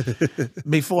 listen,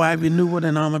 before I even knew what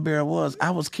an armor bearer was,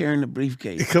 I was carrying the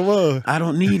briefcase. Come on. I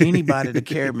don't need anybody to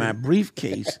carry my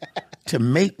briefcase to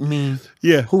make me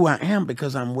who I am,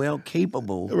 because I'm well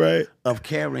capable of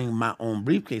carrying my own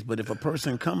briefcase. But if a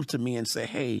person comes to me and say,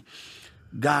 hey,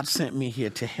 God sent me here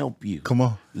to help you. Come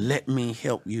on. Let me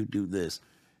help you do this.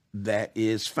 That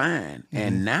is fine.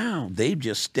 And now they've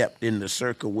just stepped in the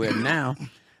circle where now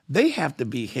they have to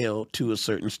be held to a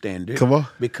certain standard. Come on.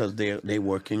 Because they're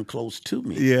working close to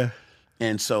me. Yeah.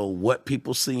 And so what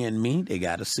people see in me, they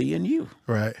got to see in you.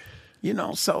 Right.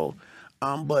 So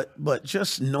but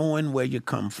just knowing where you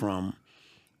come from,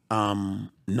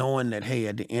 knowing that, hey,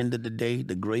 at the end of the day,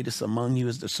 the greatest among you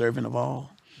is the servant of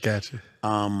all. Gotcha.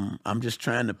 I'm just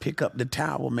trying to pick up the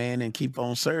towel, man, and keep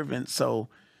on serving. So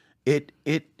it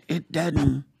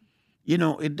doesn't,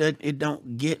 it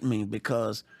don't get me,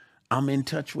 because I'm in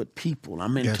touch with people.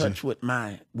 I'm in touch with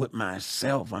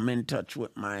myself. I'm in touch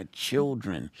with my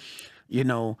children.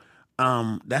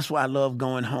 That's why I love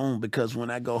going home, because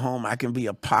when I go home, I can be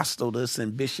apostle this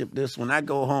and bishop this. When I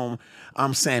go home,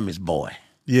 I'm Sammy's boy.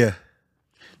 Yeah.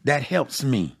 That helps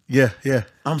me. Yeah. Yeah.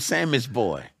 I'm Sammy's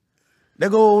boy. There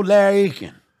go old Larry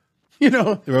Aiken.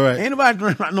 Right. Ain't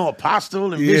nobody no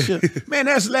apostle and bishop. Man,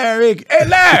 that's Larry Aiken. Hey,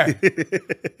 Larry.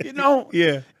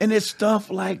 Yeah. And it's stuff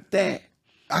like that.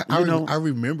 I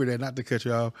remember that, not to cut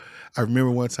you off. I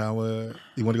remember one time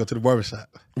you want to go to the barbershop.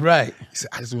 Right. He said,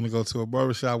 I just want to go to a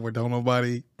barbershop where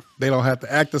they don't have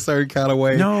to act a certain kind of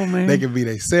way. No, man. They can be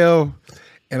themselves.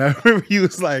 And I remember he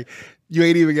was like, you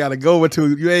ain't even got to go he's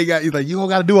like, you don't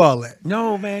got to do all that.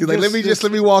 No, man. He's like,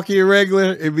 let me walk in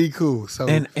regular and be cool. So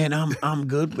and I'm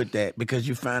good with that, because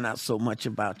you find out so much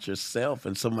about yourself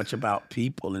and so much about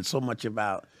people and so much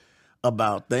about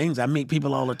things. I meet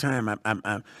people all the time.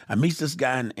 I meet this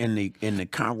guy in the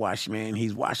car wash, man.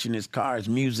 He's washing his car. His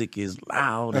music is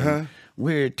loud. And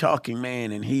we're talking,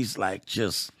 man, and he's like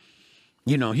just,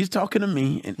 he's talking to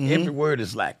me, and every word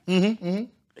is like,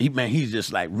 he's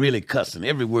just like really cussing.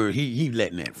 Every word he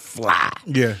letting it fly.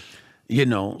 Yeah.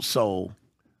 So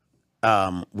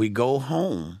we go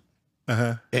home,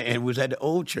 and it was at the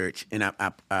old church, and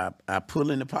I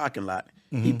pull in the parking lot,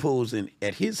 He pulls in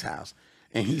at his house,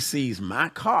 and he sees my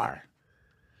car,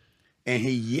 and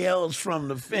he yells from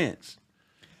the fence,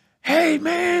 "Hey,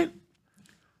 man,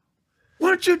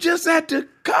 weren't you just at the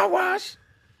car wash?"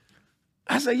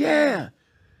 I said, "Yeah."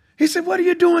 He said, "What are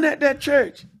you doing at that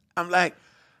church?" I'm like,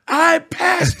 "I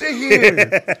pastor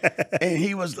here." And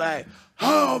he was like,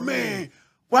 "Oh, man,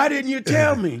 why didn't you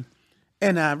tell me?"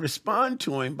 And I respond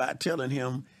to him by telling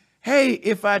him, "Hey,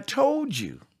 if I told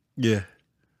you, Yeah.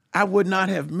 I would not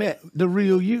have met the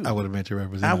real you. I would have met your I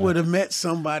representative. would have met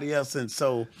somebody else." And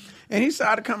so, and he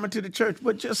started coming to the church,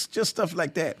 but just stuff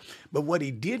like that. But what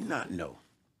he did not know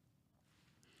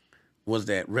was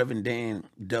that Reverend Dan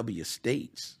W.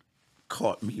 States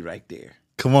caught me right there.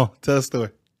 Come on, tell a story.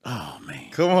 Oh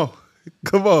man. Come on.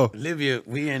 Come on. Olivia,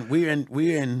 we're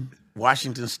in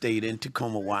Washington State, in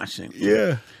Tacoma, Washington.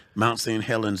 Yeah. Mount St.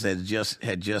 Helens had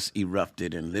just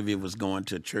erupted, and Olivia was going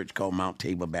to a church called Mount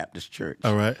Tabor Baptist Church.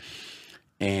 All right.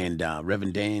 And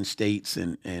Reverend Dan States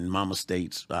and Mama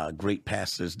States, great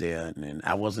pastors there. And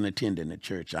I wasn't attending the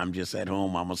church. I'm just at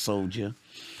home. I'm a soldier.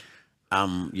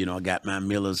 I got my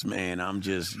Millers, man. I'm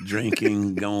just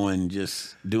drinking, going,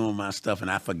 just doing my stuff. And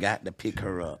I forgot to pick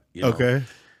her up. Okay.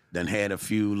 Done had a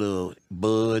few little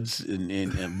buds and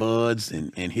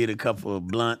hit a couple of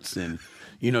blunts. And,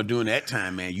 during that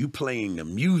time, man, you playing the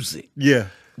music, Yeah.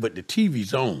 but the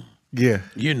TV's on, Yeah.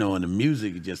 and the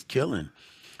music is just killing.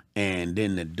 And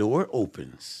then the door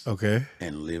opens. Okay.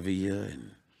 And Olivia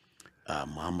and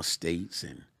Mama States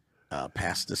and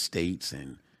Pastor States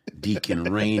and Deacon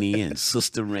Rainey and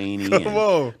Sister Rainey. Come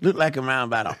on. Looked like around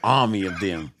about an army of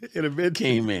them In a bit.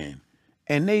 came in.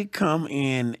 And they come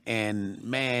in, and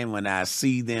man, when I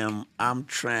see them, I'm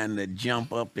trying to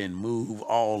jump up and move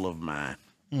all of my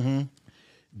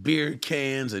beer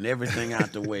cans and everything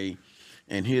out the way.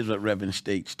 And here's what Reverend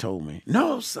States told me.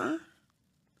 "No, son.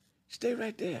 Stay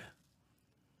right there.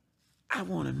 I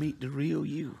want to meet the real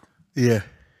you." Yeah.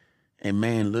 And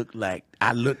man,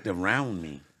 I looked around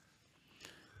me.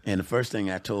 And the first thing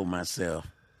I told myself,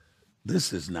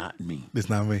 this is not me. It's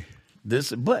not me.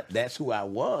 But that's who I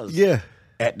was. Yeah.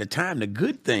 At the time, the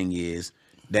good thing is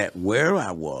that where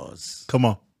I was Come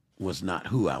on. not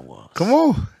who I was. Come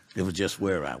on. It was just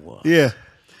where I was. Yeah.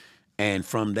 And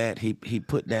from that, he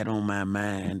put that on my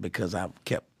mind because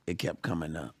it kept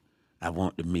coming up. I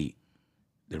want to meet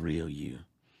the real you.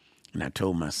 And I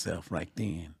told myself right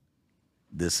then,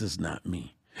 this is not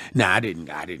me. Now I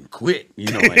didn't quit, and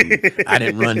I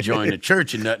didn't join the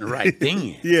church or nothing right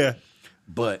then. Yeah.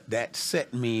 But that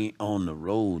set me on the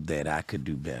road that I could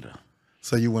do better.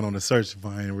 So you went on a search to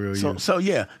find real you. So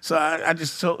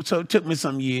it took me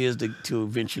some years to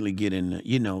eventually get in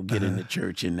the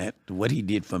church, and that what he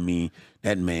did for me,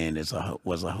 that man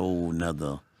was a whole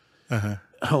nother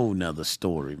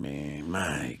story, man.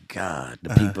 My God,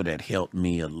 the people that helped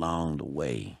me along the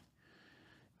way.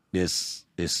 This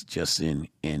is just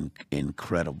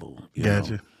incredible.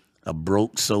 Gotcha. A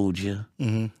broke soldier,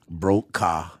 broke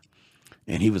car.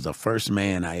 And he was the first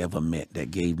man I ever met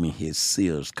that gave me his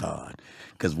Sears card.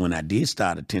 Because when I did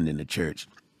start attending the church,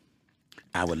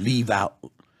 I would leave out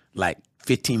like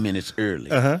 15 minutes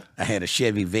early. I had a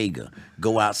Chevy Vega.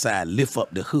 Go outside, lift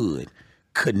up the hood,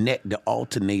 connect the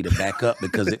alternator back up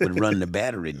because it would run the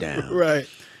battery down. Right.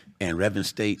 And Reverend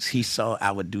States, he saw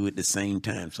I would do it the same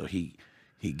time. So he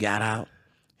got out,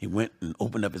 he went and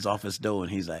opened up his office door,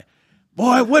 and he's like,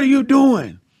 "Boy, what are you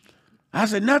doing?" I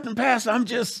said, "Nothing, Pastor. I'm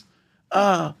just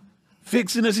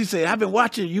fixing this." He said, "I've been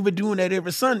watching you. You've been doing that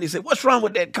every Sunday." He said, "What's wrong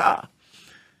with that car?"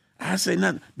 I said,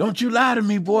 "Nothing." "Don't you lie to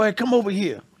me, boy. Come over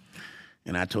here."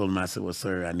 And I told him, I said, "Well,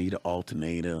 sir, I need an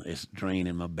alternator. It's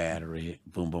draining my battery."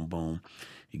 Boom, boom, boom.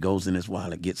 He goes in his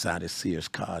wallet, gets out his Sears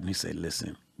card, and he said,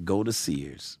 "Listen, go to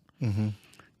Sears,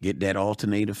 get that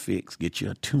alternator fixed, get you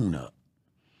a tune-up,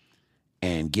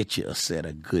 and get you a set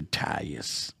of good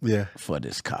tires for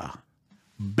this car."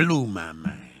 Blew my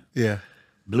mind. Yeah.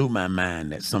 Blew my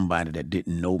mind that somebody that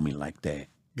didn't know me like that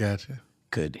Gotcha.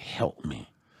 could help me.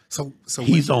 So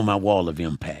He's on my wall of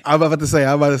impact. I'm about to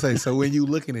say, so when you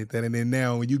looking at that, and then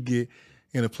now when you get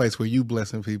in a place where you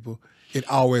blessing people, it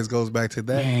always goes back to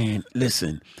that. Man,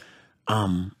 listen,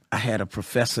 I had a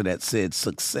professor that said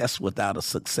success without a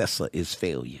successor is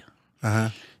failure.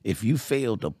 If you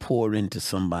fail to pour into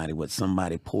somebody what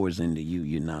somebody pours into you,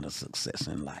 you're not a success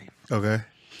in life. Okay.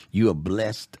 You are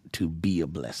blessed to be a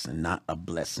blessing, not a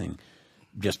blessing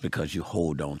just because you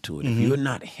hold on to it. If you're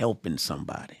not helping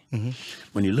somebody,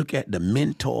 when you look at the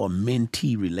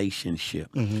mentor-mentee relationship,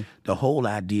 the whole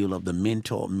ideal of the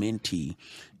mentor-mentee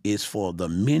is for the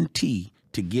mentee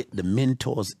to get the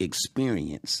mentor's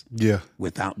experience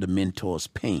without the mentor's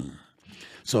pain.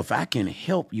 So if I can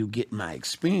help you get my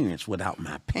experience without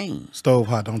my pain, Stove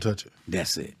hot, don't touch it.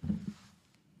 that's it.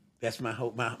 That's my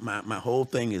whole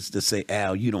thing is to say,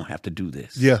 Al, you don't have to do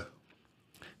this. Yeah.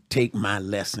 Take my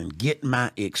lesson, get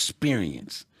my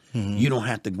experience. You don't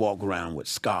have to walk around with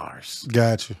scars.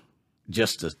 Gotcha.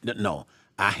 No,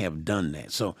 I have done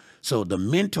that. So the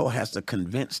mentor has to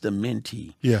convince the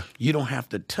mentee. Yeah. You don't have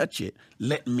to touch it.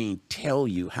 Let me tell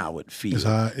you how it feels.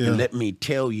 Yeah. And let me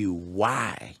tell you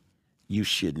why you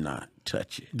should not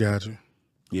touch it. Gotcha.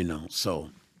 So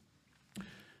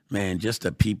man, just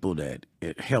the people that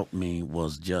it helped me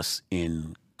was just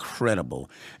incredible.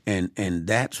 And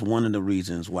that's one of the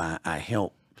reasons why I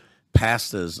help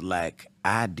pastors like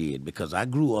I did, because I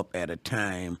grew up at a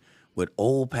time with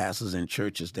old pastors in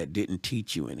churches that didn't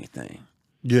teach you anything.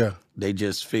 Yeah. They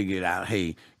just figured out,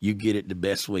 hey, you get it the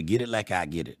best way. Get it like I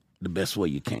get it, the best way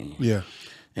you can. Yeah.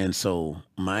 And so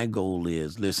my goal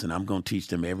is, listen, I'm going to teach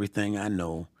them everything I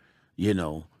know,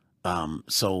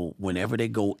 so whenever they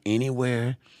go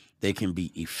anywhere, they can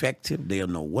be effective. They'll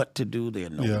know what to do. They'll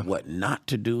know what not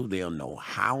to do. They'll know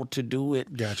how to do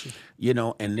it. Gotcha.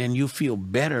 And then you feel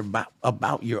better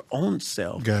about your own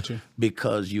self. Gotcha.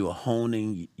 Because you're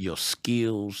honing your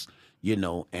skills,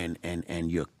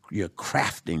 and you're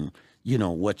crafting,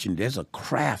 there's a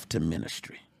craft to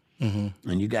ministry. Mm-hmm.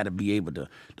 And you got to be able to.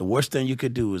 The worst thing you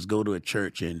could do is go to a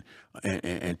church and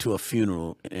to a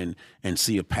funeral and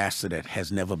see a pastor that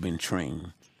has never been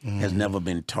trained, has never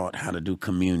been taught how to do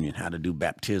communion, how to do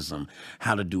baptism,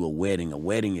 how to do a wedding. A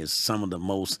wedding is some of the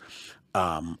most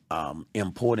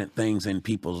important things in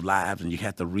people's lives, and you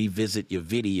have to revisit your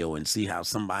video and see how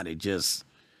somebody just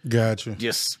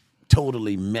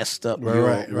totally messed up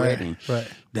your wedding. Right.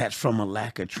 That's from a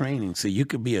lack of training. So you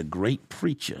could be a great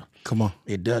preacher. Come on.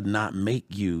 It does not make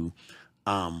you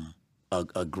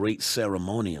a great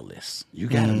ceremonialist. You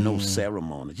got to know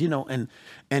ceremonies,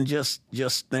 and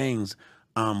just things.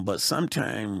 But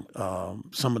sometimes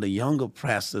some of the younger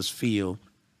pastors feel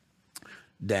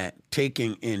that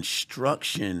taking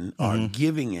instruction or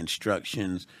giving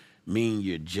instructions mean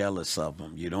you're jealous of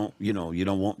them. You don't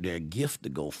want their gift to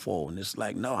go forward. And it's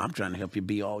like, no, I'm trying to help you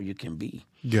be all you can be.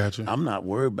 Gotcha. I'm not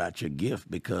worried about your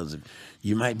gift, because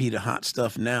you might be the hot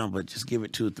stuff now, but just give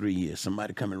it 2 or 3 years.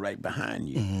 Somebody coming right behind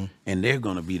you, and they're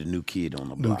going to be the new kid on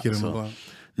the block.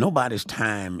 Nobody's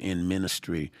time in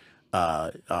ministry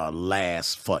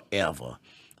lasts forever,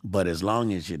 but as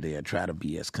long as you're there, try to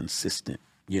be as consistent,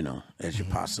 as you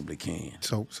possibly can.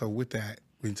 So with that,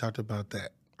 we talked about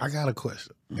that. I got a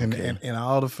question, and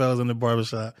all the fellas in the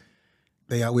barbershop,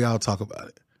 we all talk about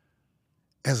it.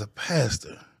 As a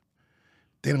pastor,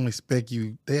 they don't expect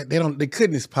you. They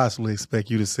couldn't possibly expect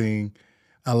you to sing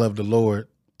 "I Love the Lord"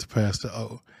 to Pastor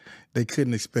O. They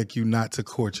couldn't expect you not to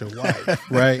court your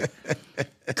wife, right?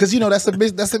 Because that's a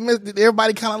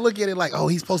everybody kind of look at it like, oh,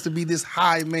 he's supposed to be this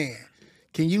high man.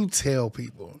 Can you tell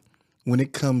people when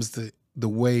it comes to the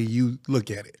way you look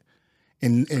at it,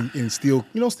 and still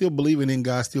still believing in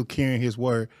God, still carrying His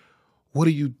word? What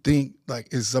do you think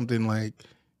is something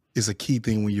is a key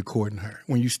thing when you're courting her,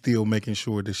 when you still making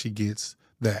sure that she gets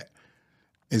that?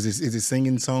 Is it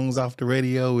singing songs off the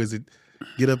radio? Is it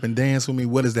get up and dance with me?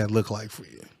 What does that look like for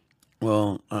you?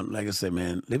 Well, like I said,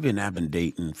 man, Livy and I've been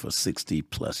dating for 60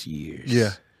 plus years.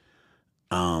 Yeah.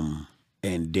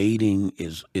 And dating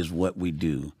is what we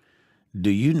do. Do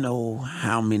you know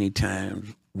how many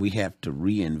times we have to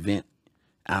reinvent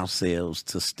ourselves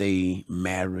to stay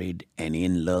married and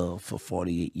in love for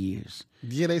 48 years?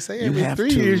 Yeah, they say every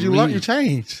 3 years you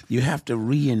change. You have to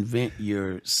reinvent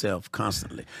yourself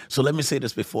constantly. So let me say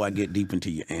this before I get deep into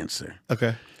your answer.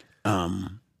 Okay.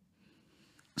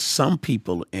 Some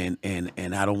people, and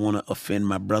I don't want to offend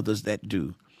my brothers that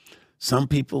do, some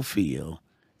people feel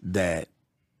that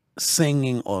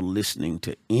singing or listening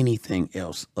to anything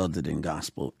else other than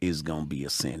gospel is going to be a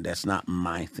sin. That's not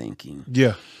my thinking.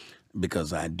 Yeah.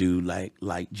 Because I do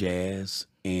like jazz,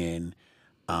 and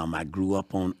I grew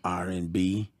up on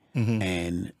R&B.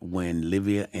 And when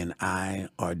Livia and I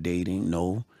are dating,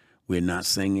 no, we're not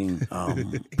singing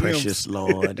Precious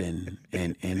Lord and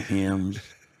hymns.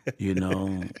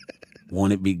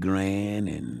 Won't it be grand?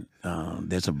 And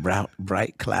there's a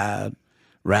bright cloud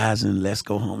rising. Let's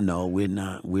go home. No, we're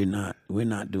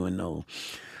not doing those.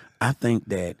 I think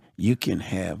that you can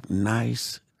have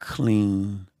nice,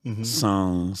 clean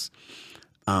songs.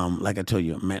 Like I told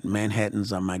you,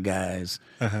 Manhattans are my guys.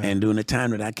 And during the time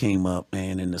that I came up,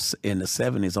 man, in the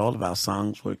 70s, all of our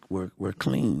songs were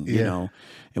clean.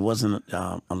 It wasn't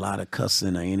a lot of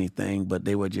cussing or anything, but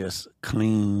they were just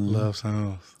clean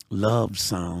love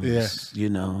songs.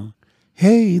 Yeah.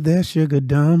 Hey, there, sugar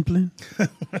dumpling.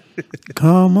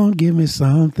 Come on, give me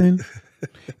something.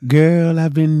 Girl,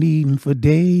 I've been needing for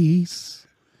days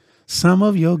some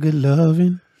of your good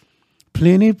loving,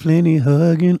 plenty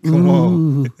hugging. Come on.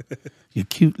 Ooh, your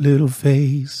cute little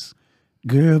face.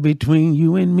 Girl, between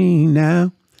you and me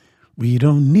now, we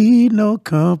don't need no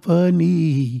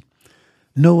company.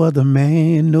 No other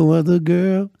man, no other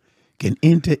girl can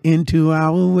enter into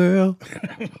our world.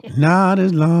 Not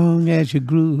as long as you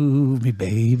groove me,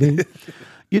 baby.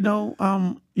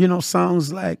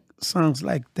 Songs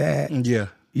like that. Yeah.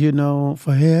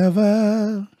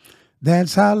 Forever.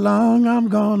 That's how long I'm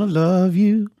gonna love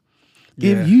you.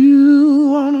 Yeah. If you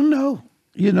wanna know,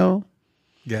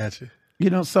 Gotcha.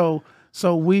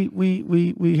 So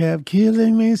we have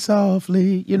Killing Me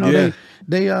Softly. Yeah.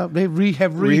 They have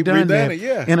redone that. it,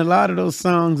 yeah. And a lot of those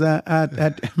songs I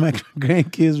my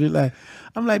grandkids be like,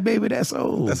 I'm like, baby, that's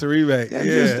old. That's a remake.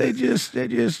 They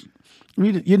just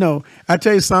I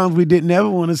tell you songs we didn't ever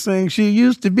want to sing. She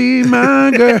used to be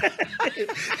my girl.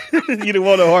 You didn't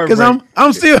want to heartbreak. Because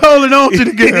I'm still holding on to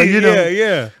the girl,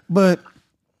 Yeah. But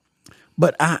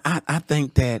I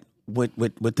think that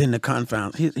within the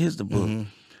confines, here's the book. Mm-hmm.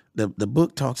 The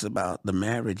book talks about the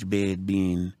marriage bed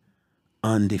being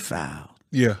undefiled.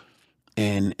 Yeah.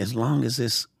 And as long as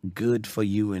it's good for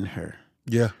you and her,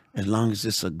 Yeah. as long as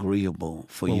it's agreeable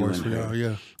for What you works and for her,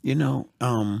 y'all,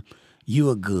 yeah. you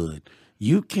are good.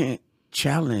 You can't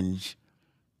challenge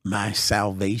my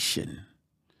salvation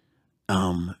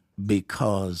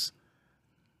because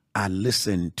I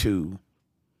listen to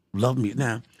love me.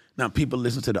 Now people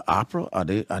listen to the opera. Are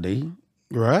they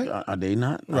Right. Are they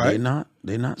not? Are Right.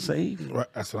 They're not saved? Right.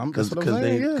 That's what I'm Because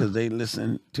saying. Yeah. they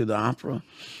listen to the opera.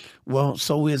 Well,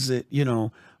 so is it,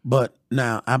 But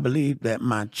now I believe that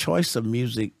my choice of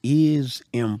music is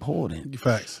important.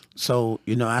 Facts. So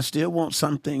I still want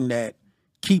something that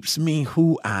keeps me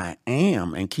who I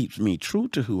am and keeps me true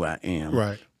to who I am.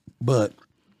 Right. But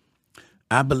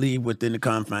I believe within the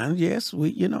confines. Yes,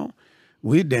 we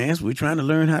dance. We're trying to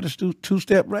learn how to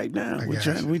two-step right now.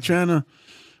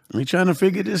 We're trying to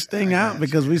figure this thing out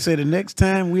because we say the next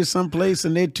time we're someplace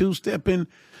and they're two-stepping,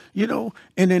 and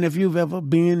then if you've ever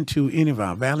been to any of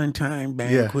our Valentine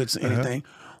banquets or anything,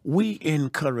 we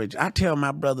encourage. I tell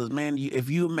my brothers, man, if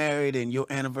you're married and your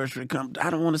anniversary comes, I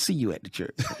don't want to see you at the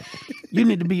church. You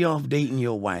need to be off dating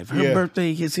your wife. Her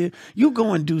birthday is here. You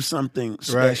go and do something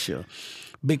special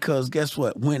because guess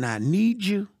what? When I need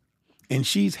you, and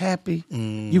she's happy,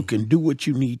 you can do what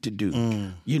you need to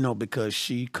do, because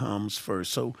she comes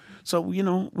first. So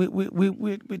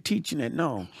we're teaching it.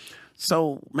 No,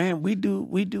 so man, we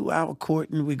do our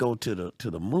courting. We go to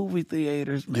the movie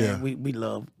theaters. Man, we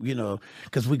love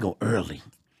because we go early.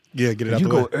 Yeah, get it out the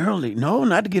way. You go early. No,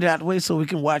 not to get it out the way so we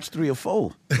can watch 3 or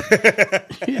 4.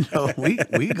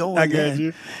 We go in I there. got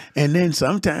you. And then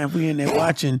sometimes we in there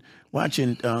watching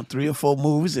 3 or 4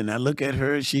 movies, and I look at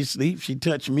her, she sleeps, she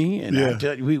touch me, and I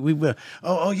touch. We will.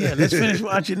 Oh yeah, let's finish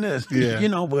watching this. Yeah.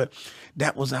 But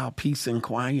that was our peace and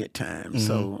quiet time.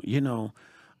 So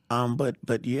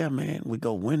but yeah, man, we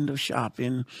go window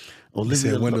shopping.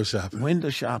 Olivia, window shopping. Window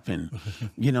shopping.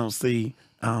 See.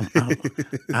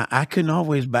 I couldn't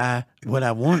always buy what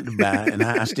I wanted to buy, and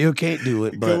I still can't do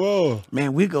it. But Come on.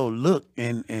 man, we go look,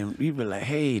 and we be like,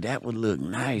 hey, that would look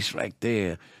nice right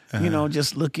there.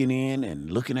 Just looking in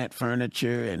and looking at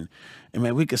furniture, and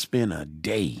man, we could spend a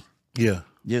day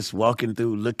just walking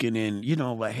through, looking in.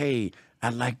 Like, hey,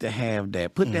 I'd like to have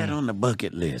that. Put that on the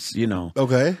bucket list.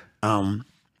 Okay.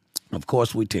 Of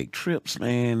course, we take trips,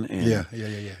 man. And, Yeah.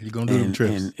 You're gonna do them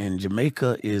trips. And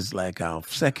Jamaica is like our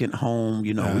second home.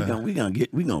 We're gonna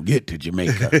get to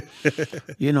Jamaica.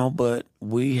 But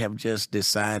we have just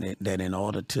decided that in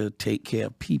order to take care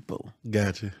of people,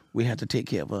 Gotcha. we have to take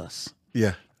care of us.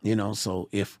 Yeah. So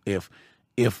if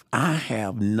I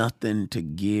have nothing to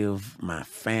give my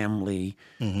family,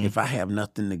 if I have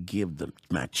nothing to give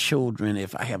my children,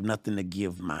 if I have nothing to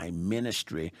give my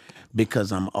ministry,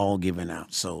 because I'm all giving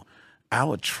out. So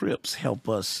our trips help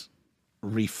us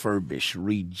refurbish,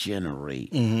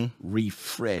 regenerate,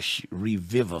 refresh,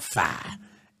 revivify,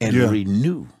 and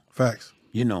renew. Facts.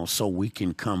 So we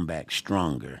can come back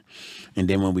stronger. And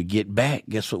then when we get back,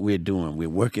 guess what we're doing? We're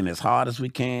working as hard as we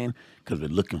can because we're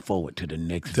looking forward to the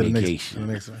next vacation.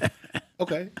 The next one.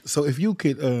 Okay. So if you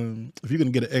could, if you're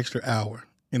gonna get an extra hour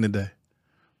in the day,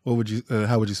 what would you?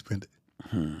 How would you spend it?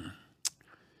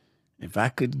 If I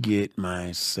could get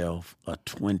myself a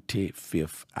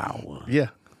 25th hour, Yeah.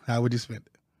 How would you spend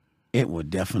it? it would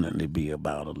definitely be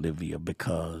about Olivia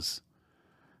because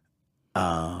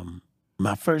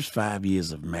my first 5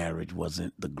 years of marriage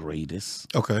wasn't the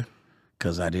greatest Okay.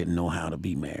 because I didn't know how to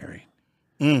be married.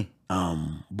 Mm.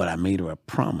 But I made her a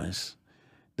promise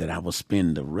that I would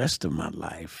spend the rest of my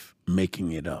life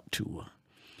making it up to her.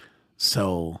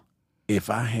 So if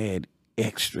I had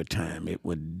extra time, it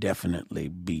would definitely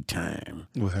be time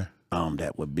With her.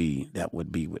 that would be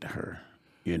with her,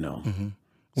 you know.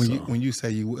 When you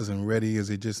say you wasn't ready, is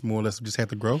it just more or less just had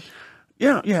to grow?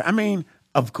 Yeah. I mean,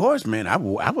 of course, man. I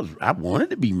wanted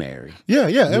to be married. Yeah,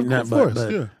 You know, of course.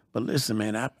 But, yeah. but listen,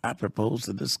 man. I proposed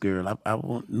to this girl.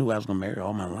 Knew I was gonna marry her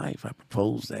all my life. I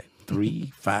proposed at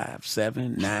 3, 5,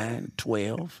 7, 9,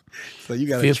 12. So you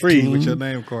got 15. a tree with your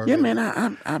name card. Yeah, man.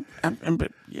 man. I'm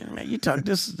yeah, man. You talk.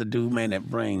 This is the dude, man, that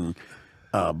bring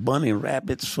bunny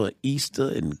rabbits for Easter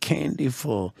and candy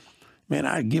for. Man,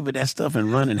 I'd give her that stuff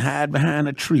and run and hide behind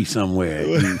a tree somewhere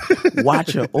and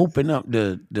watch her open up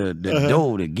the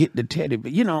door to get the teddy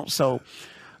bear. You know, so,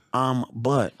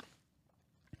 but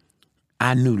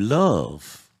I knew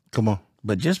love. Come on.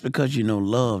 But just because you know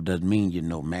love doesn't mean you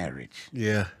know marriage.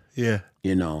 Yeah.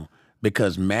 You know,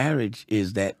 because marriage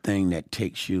is that thing that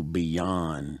takes you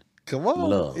beyond Come on.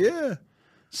 love. Yeah.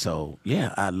 So,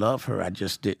 yeah, I love her. I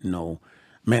just didn't know.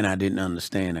 Man, I didn't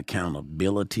understand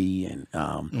accountability, and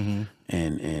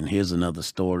and here's another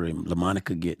story.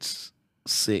 LaMonica gets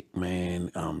sick,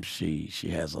 man. She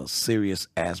has a serious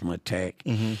asthma attack.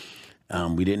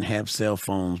 We didn't have cell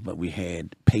phones, but we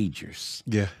had pagers,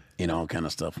 Yeah. and all kind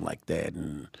of stuff like that.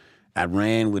 And I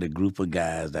ran with a group of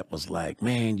guys that was like,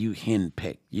 man, you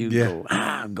henpeck. You Yeah. go,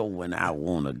 I go when I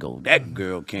want to go. That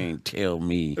girl can't tell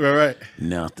me Right.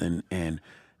 nothing. And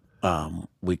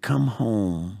we come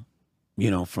home, you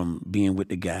know, from being with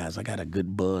the guys. I got a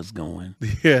good buzz going.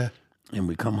 Yeah. And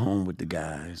we come home with the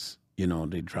guys. You know,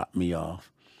 they drop me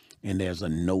off. And there's a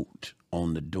note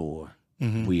on the door.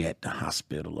 We at the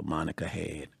hospital. LaMonica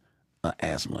had an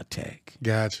asthma attack.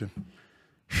 Gotcha.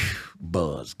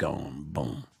 Buzz gone.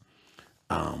 Boom.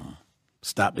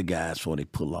 Stop the guys before they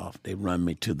pull off. They run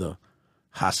me to the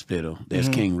hospital. There's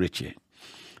King Richard.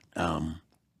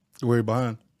 Where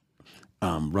behind?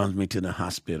 Runs me to the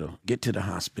hospital. Get to the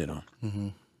hospital.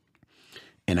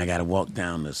 And I got to walk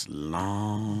down this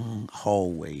long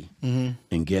hallway.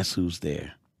 And guess who's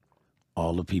there?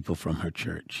 All the people from her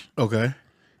church. Okay.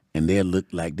 And they're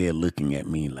looking at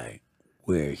me like,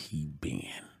 where he been?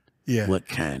 Yeah. What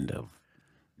kind of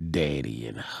daddy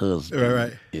and husband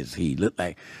Right. is he? Looked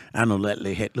like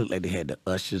they had the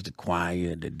ushers, the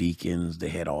choir, the deacons. They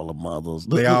had all the mothers.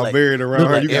 They all buried around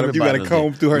her. You gotta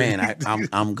comb through her. Man,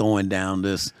 I'm going down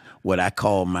this what I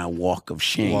call my walk of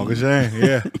shame. Walk of shame.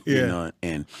 Yeah. You Yeah. know,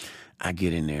 and I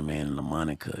get in there, man. And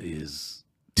LaMonica is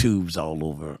tubes all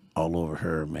over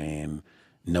her, man.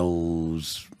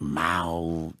 Nose,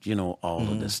 mouth, you know, all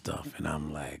of this stuff. And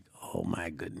I'm like, oh my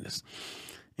goodness.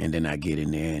 And then I get in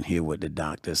there and hear what the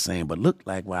doctor's saying. But look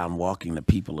like while I'm walking, the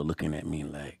people are looking at me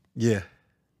like, Yeah.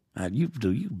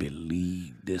 do you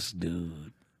believe this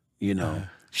dude? You know,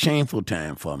 shameful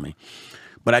time for me.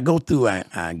 But I go through,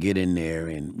 I get in there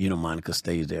and, you know, Monica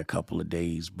stays there a couple of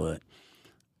days. But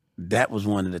that was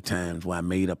one of the times where I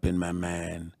made up in my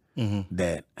mind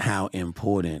that how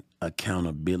important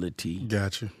accountability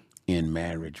Gotcha. in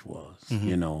marriage was.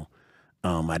 You know,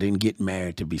 I didn't get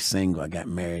married to be single. I got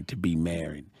married to be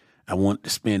married. I wanted to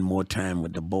spend more time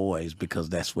with the boys because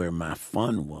that's where my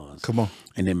fun was. Come on.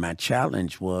 And then my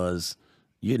challenge was,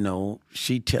 you know,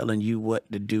 she telling you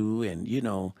what to do and, you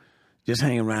know, just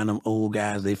hang around them old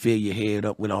guys. They fill your head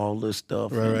up with all this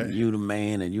stuff. Right, and right. You the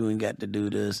man and you ain't got to do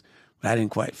this. But I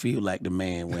didn't quite feel like the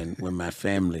man when my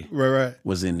family Right.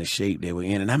 was in the shape they were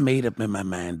in. And I made up in my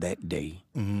mind that day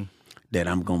that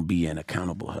I'm going to be an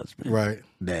accountable husband. Right.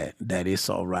 That it's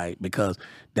all right. Because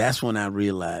that's when I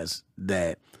realized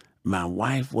that my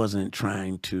wife wasn't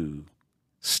trying to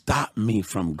stop me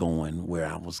from going where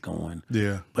I was going.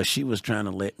 Yeah. But she was trying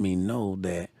to let me know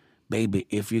that, baby,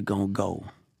 if you're going to go,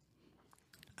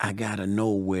 I got to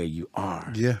know where you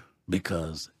are. Yeah.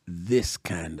 Because this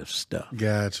kind of stuff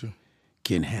Gotcha.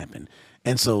 can happen.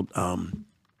 And so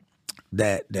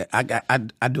that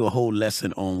I do a whole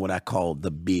lesson on what I call the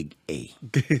big A.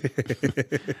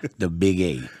 The big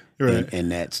A. Right.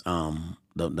 And that's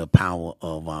the power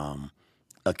of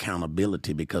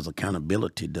accountability, because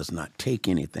accountability does not take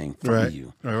anything from Right.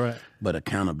 you. All right. But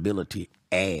accountability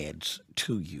adds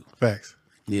to you. Facts.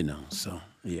 You know, so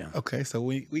yeah. Okay, so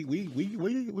we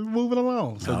moving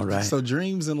along. So, All right. So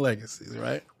dreams and legacies,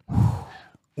 right?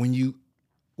 When you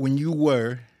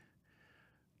were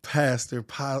pastor,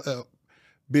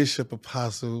 bishop,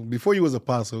 apostle, before you was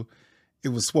apostle, it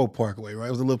was Swope Parkway, right?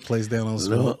 It was a little place down on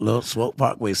Swope. Little Swope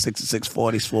Parkway,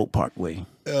 6640 Swope Parkway.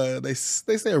 They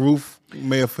say a roof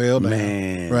may have fell down,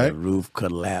 Man, right? the roof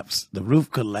collapsed. The roof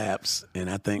collapsed, and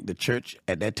I think the church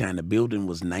at that time, the building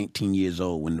was 19 years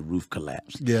old when the roof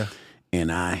collapsed. Yeah.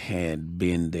 and I had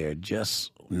been there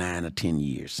just 9 or 10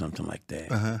 years, something like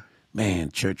that.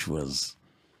 Man, church was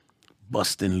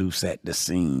busting loose at the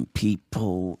scene.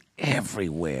 People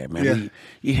everywhere, man. Yeah.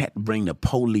 You had to bring the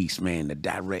police, man, to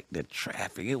direct the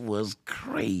traffic. It was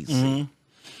crazy.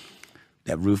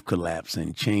 That roof collapsed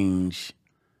and changed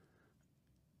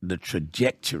the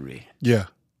trajectory Yeah.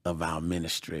 of our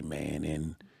ministry, man.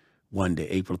 And one day,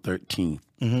 April 13th,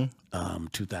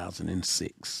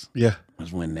 2006, Yeah.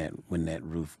 was when that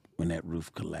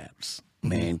roof collapsed.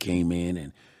 Man came in,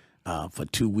 and for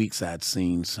 2 weeks I'd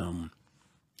seen some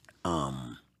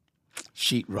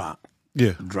sheetrock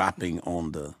Yeah. dropping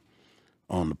on the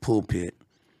pulpit.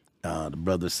 The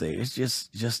brother said it's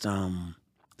just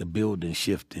the building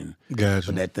shifting. Gotcha.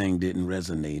 But that thing didn't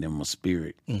resonate in my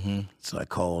spirit. So I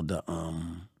called the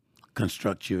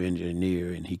construction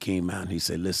engineer, and he came out and he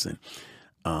said, listen,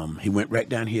 he went right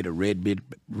down here to Red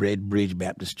Bridge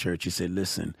Baptist Church. He said,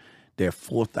 listen, there are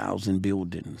 4,000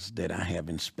 buildings that I have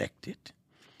inspected,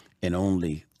 and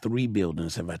only 3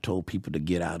 buildings have I told people to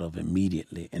get out of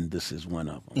immediately, and this is one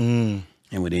of them.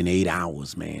 And within 8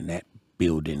 hours, man, that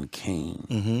building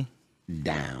came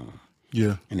down.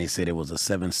 Yeah. And they said it was a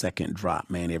 7-second drop,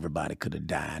 man. Everybody could have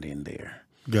died in there.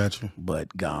 Gotcha.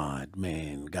 But God,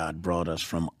 man, God brought us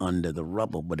from under the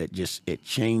rubble. But it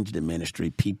changed the ministry.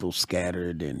 People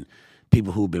scattered, and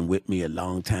people who've been with me a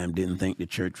long time didn't think the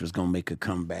church was going to make a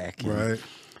comeback. And Right.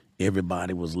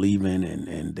 everybody was leaving,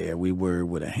 and there we were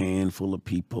with a handful of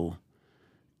people,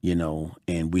 you know,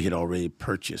 and we had already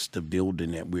purchased the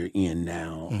building that we're in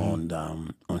now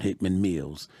on Hickman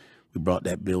Mills. We brought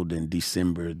that building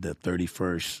December the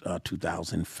 31st,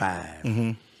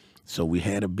 2005. So we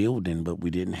had a building, but we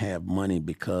didn't have money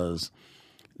because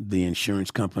the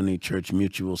insurance company, Church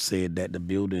Mutual, said that the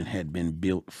building had been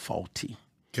built faulty,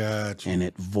 Gotcha. and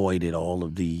it voided all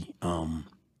of the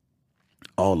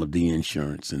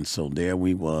insurance. And so there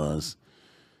we was.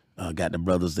 Got the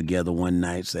brothers together one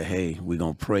night, said, hey, we're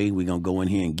going to pray. We're going to go in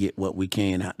here and get what we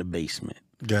can out the basement.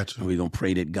 Gotcha. And we're going to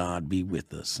pray that God be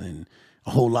with us. And a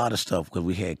whole lot of stuff, because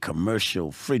we had commercial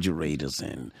refrigerators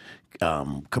and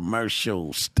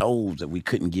commercial stoves that we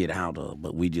couldn't get out of,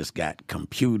 but we just got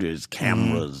computers,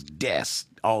 cameras, desks,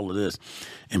 all of this,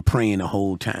 and praying the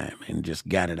whole time, and just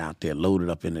got it out there, loaded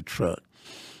up in the truck,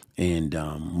 and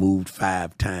moved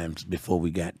 5 times before we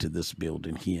got to this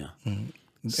building here.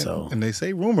 So, And they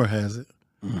say, rumor has it,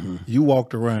 you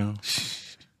walked around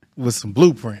with some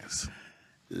blueprints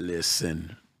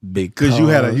listen, because you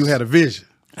had a vision.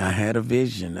 I had a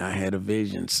vision. I had a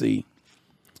vision. See,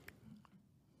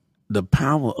 the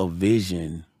power of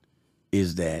vision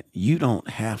is that you don't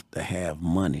have to have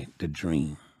money to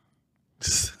dream.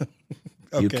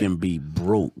 You can be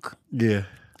broke Yeah.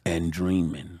 and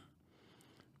dreaming.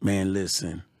 Man,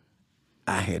 listen,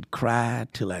 I had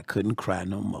cried till I couldn't cry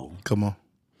no more. Come on.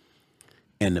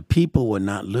 And the people were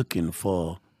not looking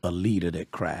for a leader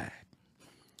that cried.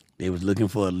 They was looking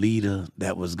for a leader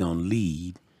that was going to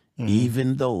lead,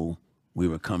 even though we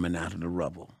were coming out of the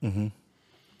rubble.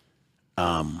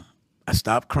 I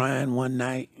stopped crying one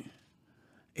night,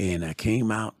 and I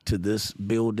came out to this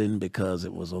building because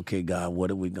it was, okay, God,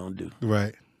 what are we going to do?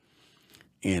 Right.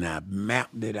 And I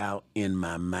mapped it out in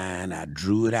my mind. I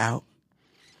drew it out,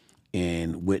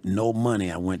 and with no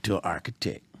money, I went to an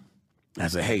architect. I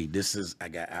said, hey,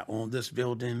 I own this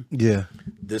building. Yeah.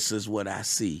 This is what I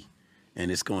see, and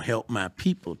it's going to help my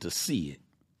people to see it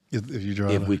If you draw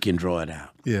if it we up. can draw it out.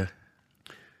 Yeah.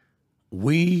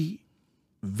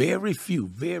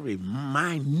 Very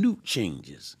minute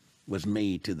changes was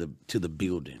made to the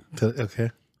building.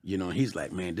 Okay. You know, he's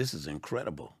like, man, this is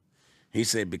incredible. He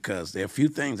said, because there are a few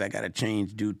things I got to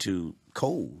change due to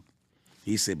code.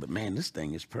 He said, but man, this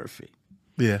thing is perfect.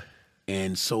 Yeah.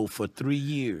 And so for 3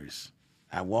 years,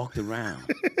 I walked around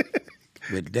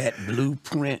with that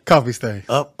blueprint Coffee stain.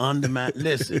 up under my,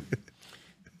 listen,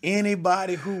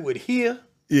 anybody who would hear,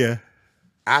 Yeah.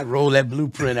 I'd roll that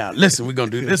blueprint out. Listen, we're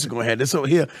going to do this. We're going to have this over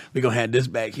here. We're going to have this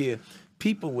back here.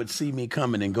 People would see me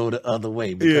coming and go the other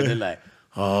way because they're like,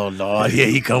 oh, Lord, here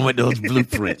he come with those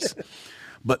blueprints.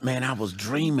 But, man, I was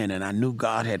dreaming, and I knew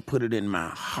God had put it in my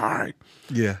heart.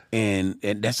 Yeah. And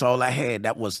that's all I had.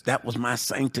 That was my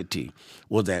sanctity,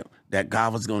 was that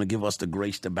God was going to give us the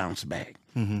grace to bounce back,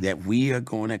 that we are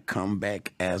going to come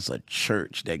back as a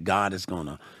church, that God is going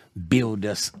to build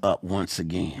us up once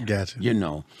again. Gotcha. You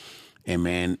know. And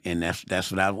man, and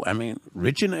that's what I mean,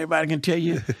 Richard and everybody can tell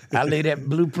you, I lay that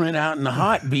blueprint out in the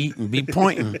heartbeat and be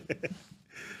pointing.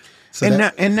 So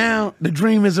now the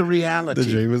dream is a reality.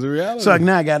 the dream is a reality. So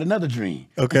now I got another dream.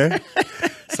 Okay.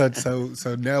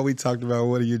 so now we talked about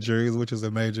one of your dreams, which is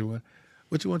a major one.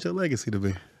 What you want your legacy to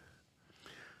be?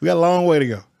 We got a long way to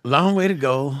go. Long way to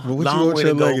go. But what long you want way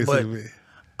your to go. legacy But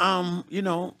to be? you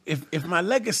know, if my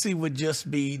legacy would just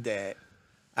be that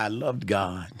I loved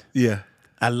God, Yeah.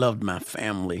 I loved my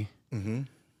family,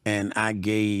 and I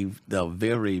gave the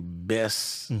very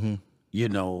best, you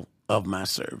know, of my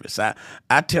service. I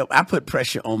put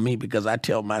pressure on me because I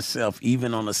tell myself,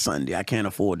 even on a Sunday, I can't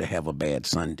afford to have a bad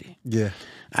Sunday. Yeah.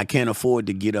 I can't afford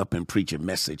to get up and preach a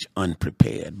message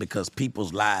unprepared because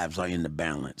people's lives are in the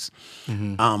balance.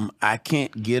 I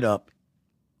can't get up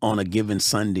on a given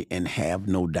Sunday and have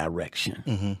no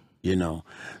direction. You know,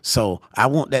 so I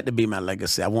want that to be my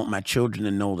legacy. I want my children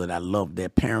to know that I love their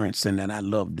parents and that I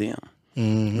love them.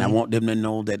 And I want them to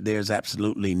know that there's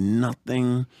absolutely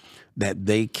nothing that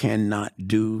they cannot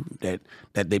do, that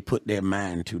they put their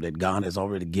mind to, that God has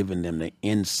already given them the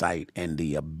insight and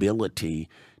the ability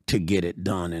to get it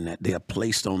done, and that they are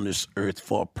placed on this earth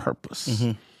for a purpose.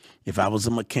 If I was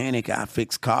a mechanic, I'd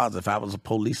fix cars. If I was a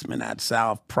policeman, I'd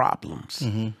solve problems.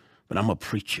 But I'm a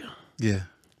preacher. Yeah.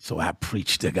 So I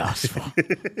preach the gospel.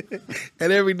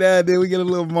 And every now and then we get a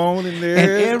little moan in there.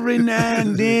 And every now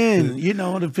and then, you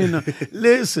know,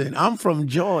 listen, I'm from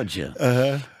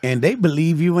Georgia, and they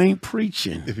believe you ain't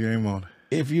preaching If you ain't moaning.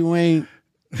 if you ain't.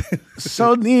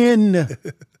 So then,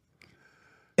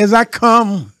 as I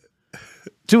come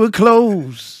to a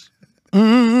close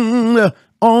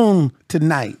on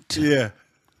tonight, Yeah.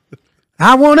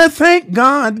 I want to thank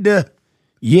God.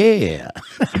 Yeah.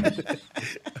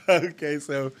 Okay,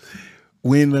 so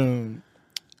when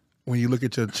you look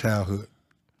at your childhood,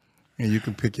 and you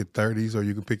can pick your 30s, or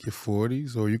you can pick your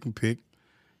 40s, or you can pick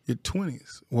your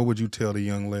 20s, what would you tell the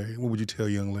young Larry? What would you tell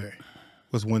young Larry?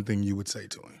 What's one thing you would say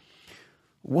to him?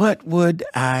 What would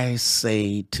I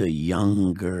say to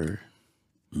younger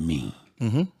me?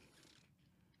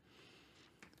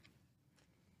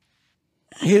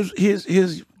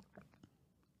 Here's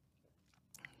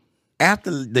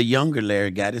after the younger Larry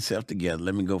got himself together,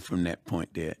 let me go from that point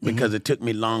there, because it took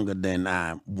me longer than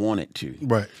I wanted to.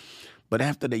 Right. But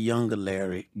after the younger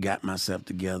Larry got myself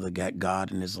together, got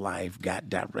God in his life, got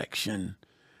direction,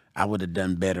 I would have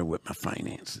done better with my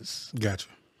finances. Gotcha.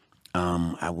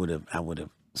 I would have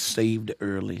saved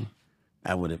early.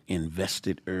 I would have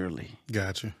invested early.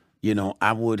 Gotcha. You know,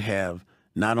 I would have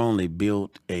not only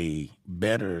built a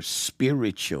better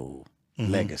spiritual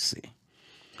legacy,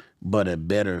 but a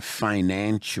better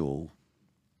financial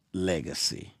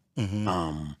legacy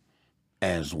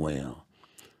as well.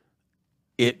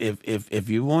 If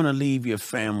you want to leave your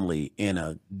family in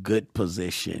a good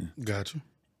position, Gotcha.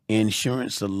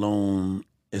 insurance alone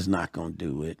is not going to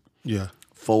do it. Yeah.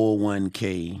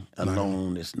 401k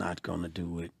alone is not going to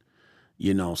do it.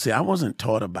 You know, see, I wasn't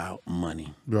taught about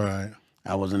money. Right.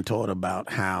 I wasn't taught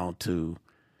about how to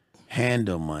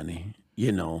handle money.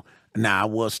 You know, now I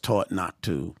was taught not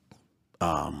to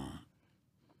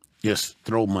just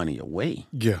throw money away,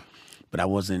 Yeah. but I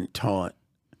wasn't taught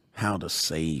how to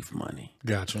save money.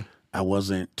 Gotcha. I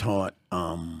wasn't taught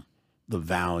the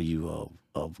value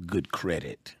of good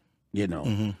credit, you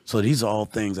know. So these are all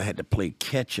things I had to play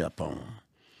catch up on.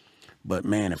 But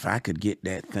man, if I could get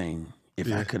that thing,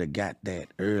 if I could have got that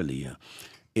earlier,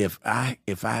 if I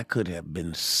could have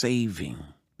been saving,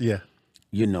 Yeah.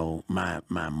 you know, my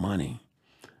money,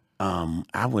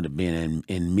 I would have been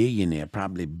in millionaire,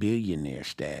 probably billionaire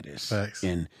status. Thanks.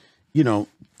 And, you know,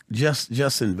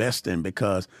 just investing,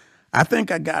 because I think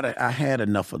I had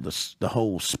enough of the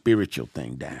whole spiritual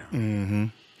thing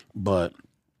down. But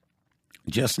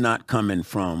just not coming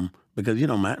from, because, you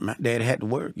know, my dad had to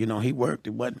work. You know, he worked.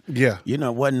 It wasn't, Yeah. you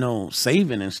know, it wasn't no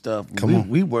saving and stuff.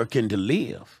 We working to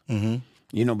live.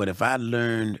 You know, but if I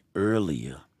learned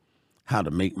earlier how to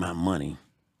make my money,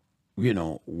 you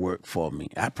know, work for me,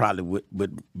 I probably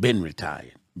would been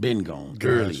retired, been gone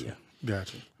earlier.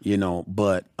 Gotcha. You know,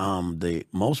 but the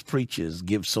most preachers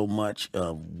give so much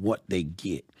of what they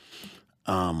get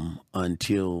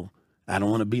until, I don't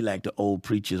want to be like the old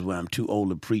preachers where I'm too old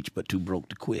to preach but too broke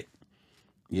to quit.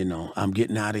 You know, I'm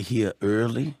getting out of here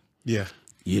early. Yeah.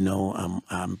 You know,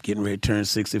 I'm getting ready to turn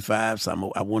 65,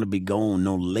 so I want to be gone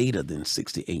no later than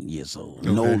 68 years old.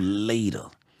 No later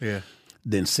Yeah.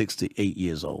 than 68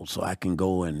 years old, so I can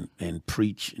go and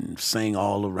preach and sing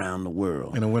all around the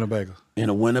world In a Winnebago. in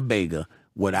a Winnebago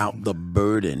without the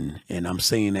burden. And I'm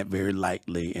saying that very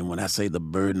lightly. And when I say the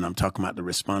burden, I'm talking about the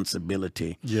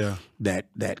responsibility Yeah.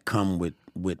 that come with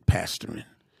pastoring.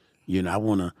 You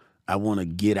know, I wanna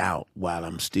get out while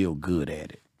I'm still good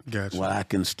at it. Gotcha. While I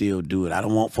can still do it. I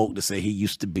don't want folk to say he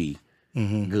used to be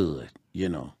good, you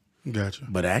know. Gotcha.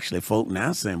 But actually, folk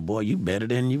now saying, "Boy, you better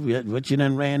than what you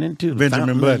done ran into." The Benjamin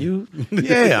fountain of Button. youth.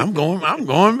 Yeah, I'm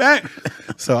going back.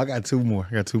 So I got two more.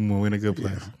 We're in a good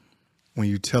place. when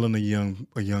you telling a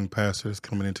young pastor that's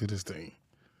coming into this thing,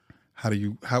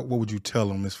 what would you tell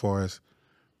them as far as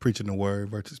preaching the word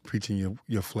versus preaching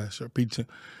your flesh or preaching,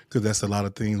 because that's a lot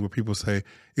of things where people say,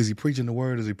 is he preaching the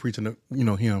word? Is he preaching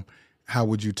him? How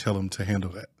would you tell them to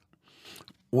handle that?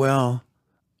 Well,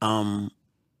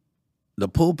 the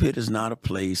pulpit is not a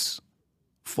place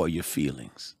for your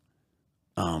feelings.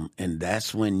 And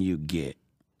that's when you get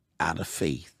out of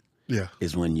faith. Yeah.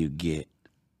 Is when you get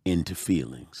into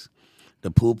feelings. The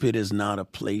pulpit is not a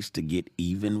place to get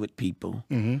even with people.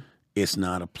 Mm-hmm. It's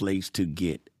not a place to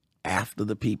get after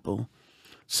the people.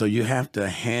 So you have to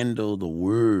handle the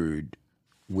word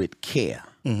with care.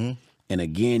 Mm-hmm. And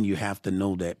again, you have to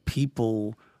know that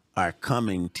people are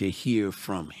coming to hear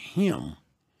from him,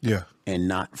 yeah, and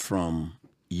not from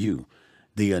you.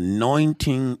 The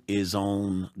anointing is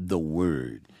on the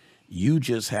word. We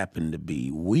just happen to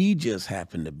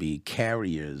be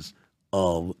carriers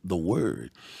of the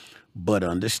word. But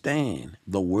understand,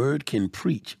 the word can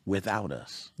preach without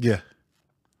us. Yeah.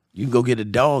 You can go get a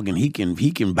dog and he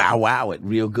can bow wow it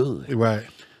real good. Right.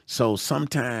 So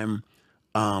sometimes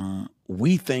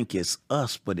we think it's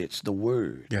us, but it's the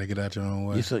word. You gotta get out your own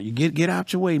way. So you get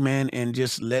out your way, man, and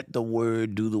just let the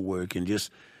word do the work, and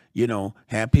just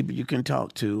have people you can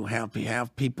talk to,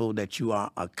 have people that you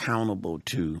are accountable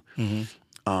to.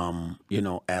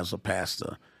 Mm-hmm. As a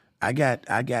pastor. I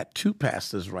got two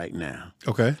pastors right now.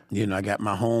 Okay. I got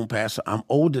my home pastor. I'm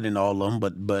older than all of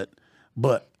them,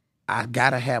 but I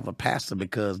gotta have a pastor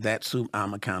because that's who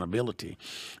I'm accountability.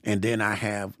 And then I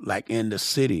have, like in the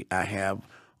city, I have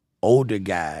older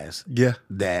guys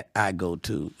that I go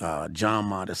to. John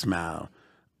Marty Smile,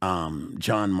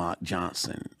 John Mark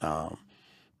Johnson.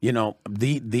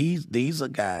 These are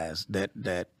guys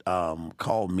that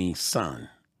call me son.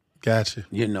 Gotcha.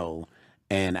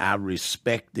 And I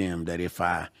respect them, that if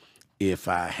I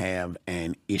have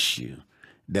an issue,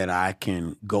 that I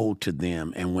can go to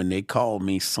them. And when they call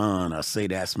me son or say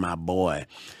that's my boy,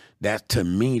 that to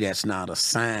me, that's not a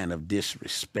sign of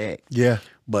disrespect. Yeah.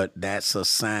 But that's a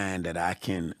sign that I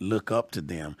can look up to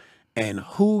them. And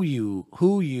who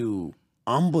you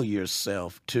humble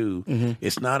yourself to, mm-hmm.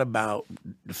 It's not about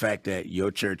the fact that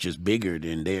your church is bigger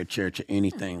than their church or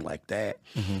anything like that.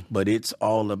 Mm-hmm. But it's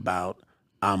all about,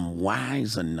 I'm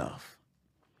wise enough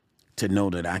to know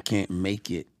that I can't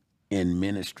make it in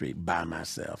ministry by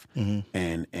myself.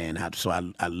 Mm-hmm. So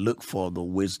I look for the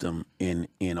wisdom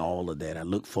in all of that. I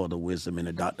look for the wisdom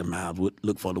in Dr. Miles,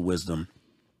 look for the wisdom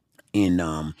in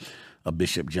a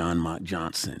Bishop John Mark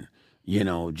Johnson,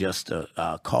 just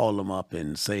to call them up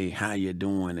and say, how you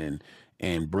doing?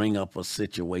 And bring up a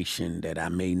situation that I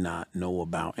may not know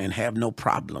about and have no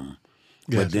problem.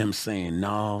 But them saying,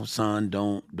 no, son,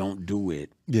 don't do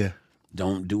it. Yeah.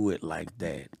 Don't do it like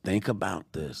that. Think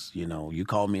about this. You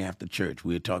call me after church.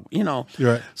 We'll talk, You're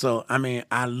right. So,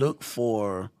 I look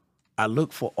for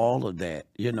all of that,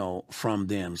 from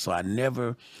them. So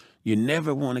you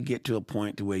never want to get to a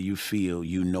point to where you feel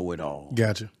you know it all.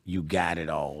 Gotcha. You got it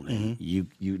all. And mm-hmm.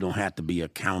 you don't have to be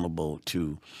accountable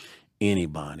to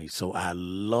anybody. So I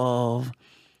love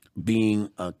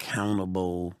being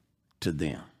accountable to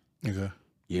them. Okay.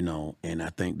 And I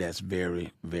think that's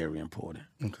very, very important.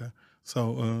 Okay.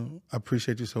 So I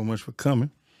appreciate you so much for coming.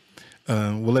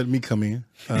 Letting me come in.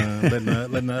 Letting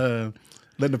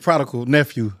the prodigal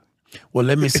nephew. Well,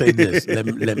 let me say this.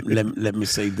 let me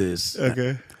say this.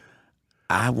 Okay.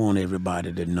 I want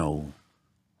everybody to know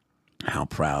how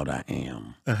proud I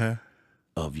am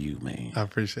of you, man. I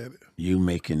appreciate it. You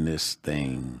making this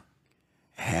thing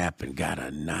happen. Got a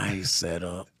nice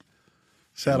setup.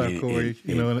 Shout out Corey,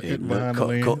 behind the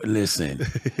lane. Listen,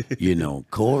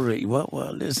 Corey,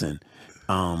 well, listen,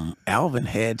 Alvin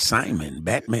had Simon,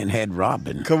 Batman had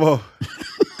Robin. Come on.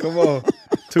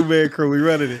 2-man crew, we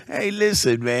running it. Hey,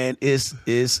 listen, man,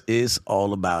 it's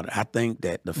all about it. I think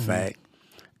that the fact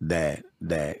that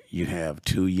you have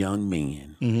two young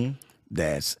men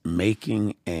that's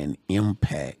making an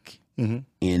impact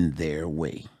in their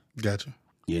way. Gotcha.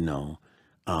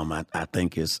 I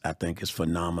think it's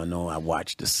phenomenal. I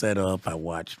watched the setup. I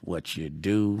watched what you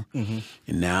do. Mm-hmm.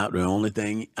 And now the only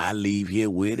thing I leave here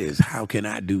with is, how can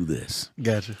I do this?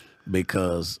 Gotcha.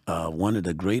 Because one of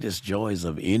the greatest joys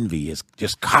of envy is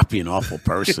just copying off a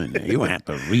person. You don't have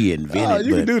to reinvent it.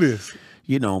 You can do this.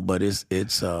 But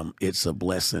it's a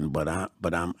blessing. But I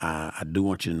do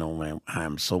want you to know, man,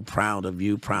 I'm so proud of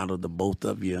you, proud of the both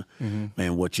of you,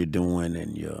 man, what you're doing,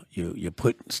 and you're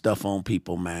putting stuff on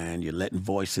people, man. You're letting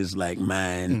voices like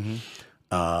mine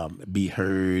be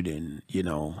heard, and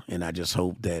and I just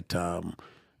hope that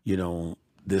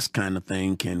this kind of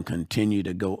thing can continue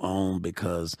to go on,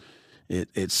 because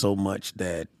It's so much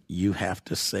that you have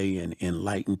to say and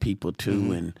enlighten people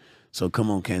too. And so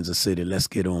come on, Kansas City, let's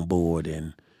get on board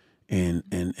and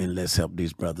let's help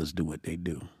these brothers do what they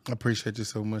do. I appreciate you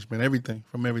so much, man. Everything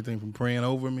from praying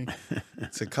over me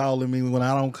to calling me when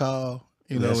I don't call,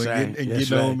 you know, That's right. and That's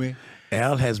getting right. on me.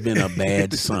 Al has been a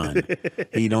bad son.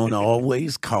 He don't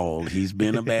always call. He's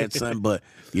been a bad son, but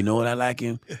you know what I like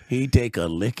him? He take a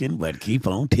licking, but keep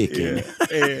on ticking.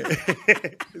 Yeah.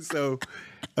 So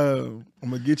I'm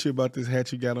gonna get you about this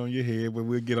hat you got on your head, but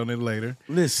we'll get on it later.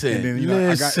 Listen, And then you know,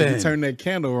 if you listen. turn that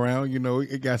candle around, you know,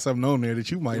 it got something on there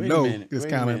that you might Wait a know. minute, It's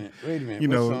wait a kind of, minute, wait a minute. you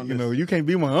What's on know, this? you can't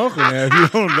be my uncle now if you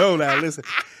don't know. Now, listen,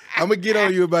 I'm gonna get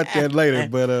on you about that later,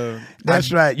 but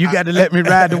That's right. You got to let me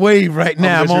ride the wave right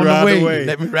now. I'm let you on ride the the wave. wave.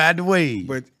 Let me ride the wave.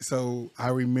 But so I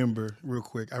remember real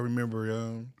quick. I remember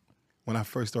when I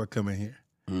first started coming here.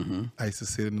 I used to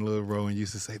sit in the little row and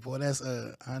used to say, "Boy, that's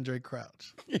Andre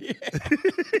Crouch."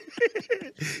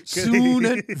 Soon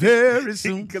and very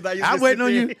soon. 'Cause I used I to waiting sit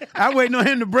on there. you. I waiting on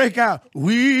him to break out.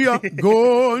 We are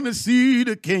going to see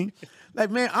the king. Like,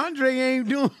 man, Andre ain't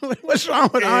doing. What's wrong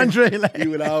with Andre? Like, He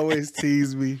would always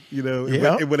tease me, you know,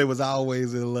 Yeah. but it was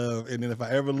always in love. And then if I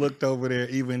ever looked over there,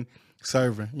 even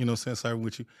serving, you know, since serving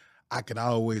with you, I could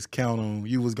always count on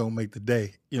you was gonna make the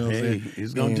day. You know what I'm Hey, saying?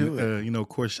 he's gonna do it. You know, of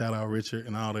course, shout out Richard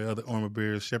and all the other armor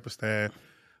bearers, Shepherd staff,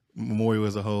 Memorial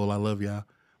as a whole. I love y'all.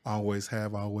 I always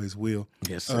have, I always will.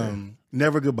 yes, sir.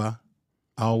 Never goodbye.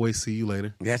 I always see you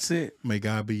later. That's it. May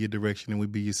God be your direction and we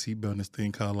be your seatbelt in this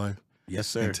thing called life. Yes,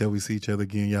 sir. Until we see each other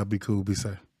again, y'all be cool, be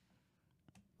safe.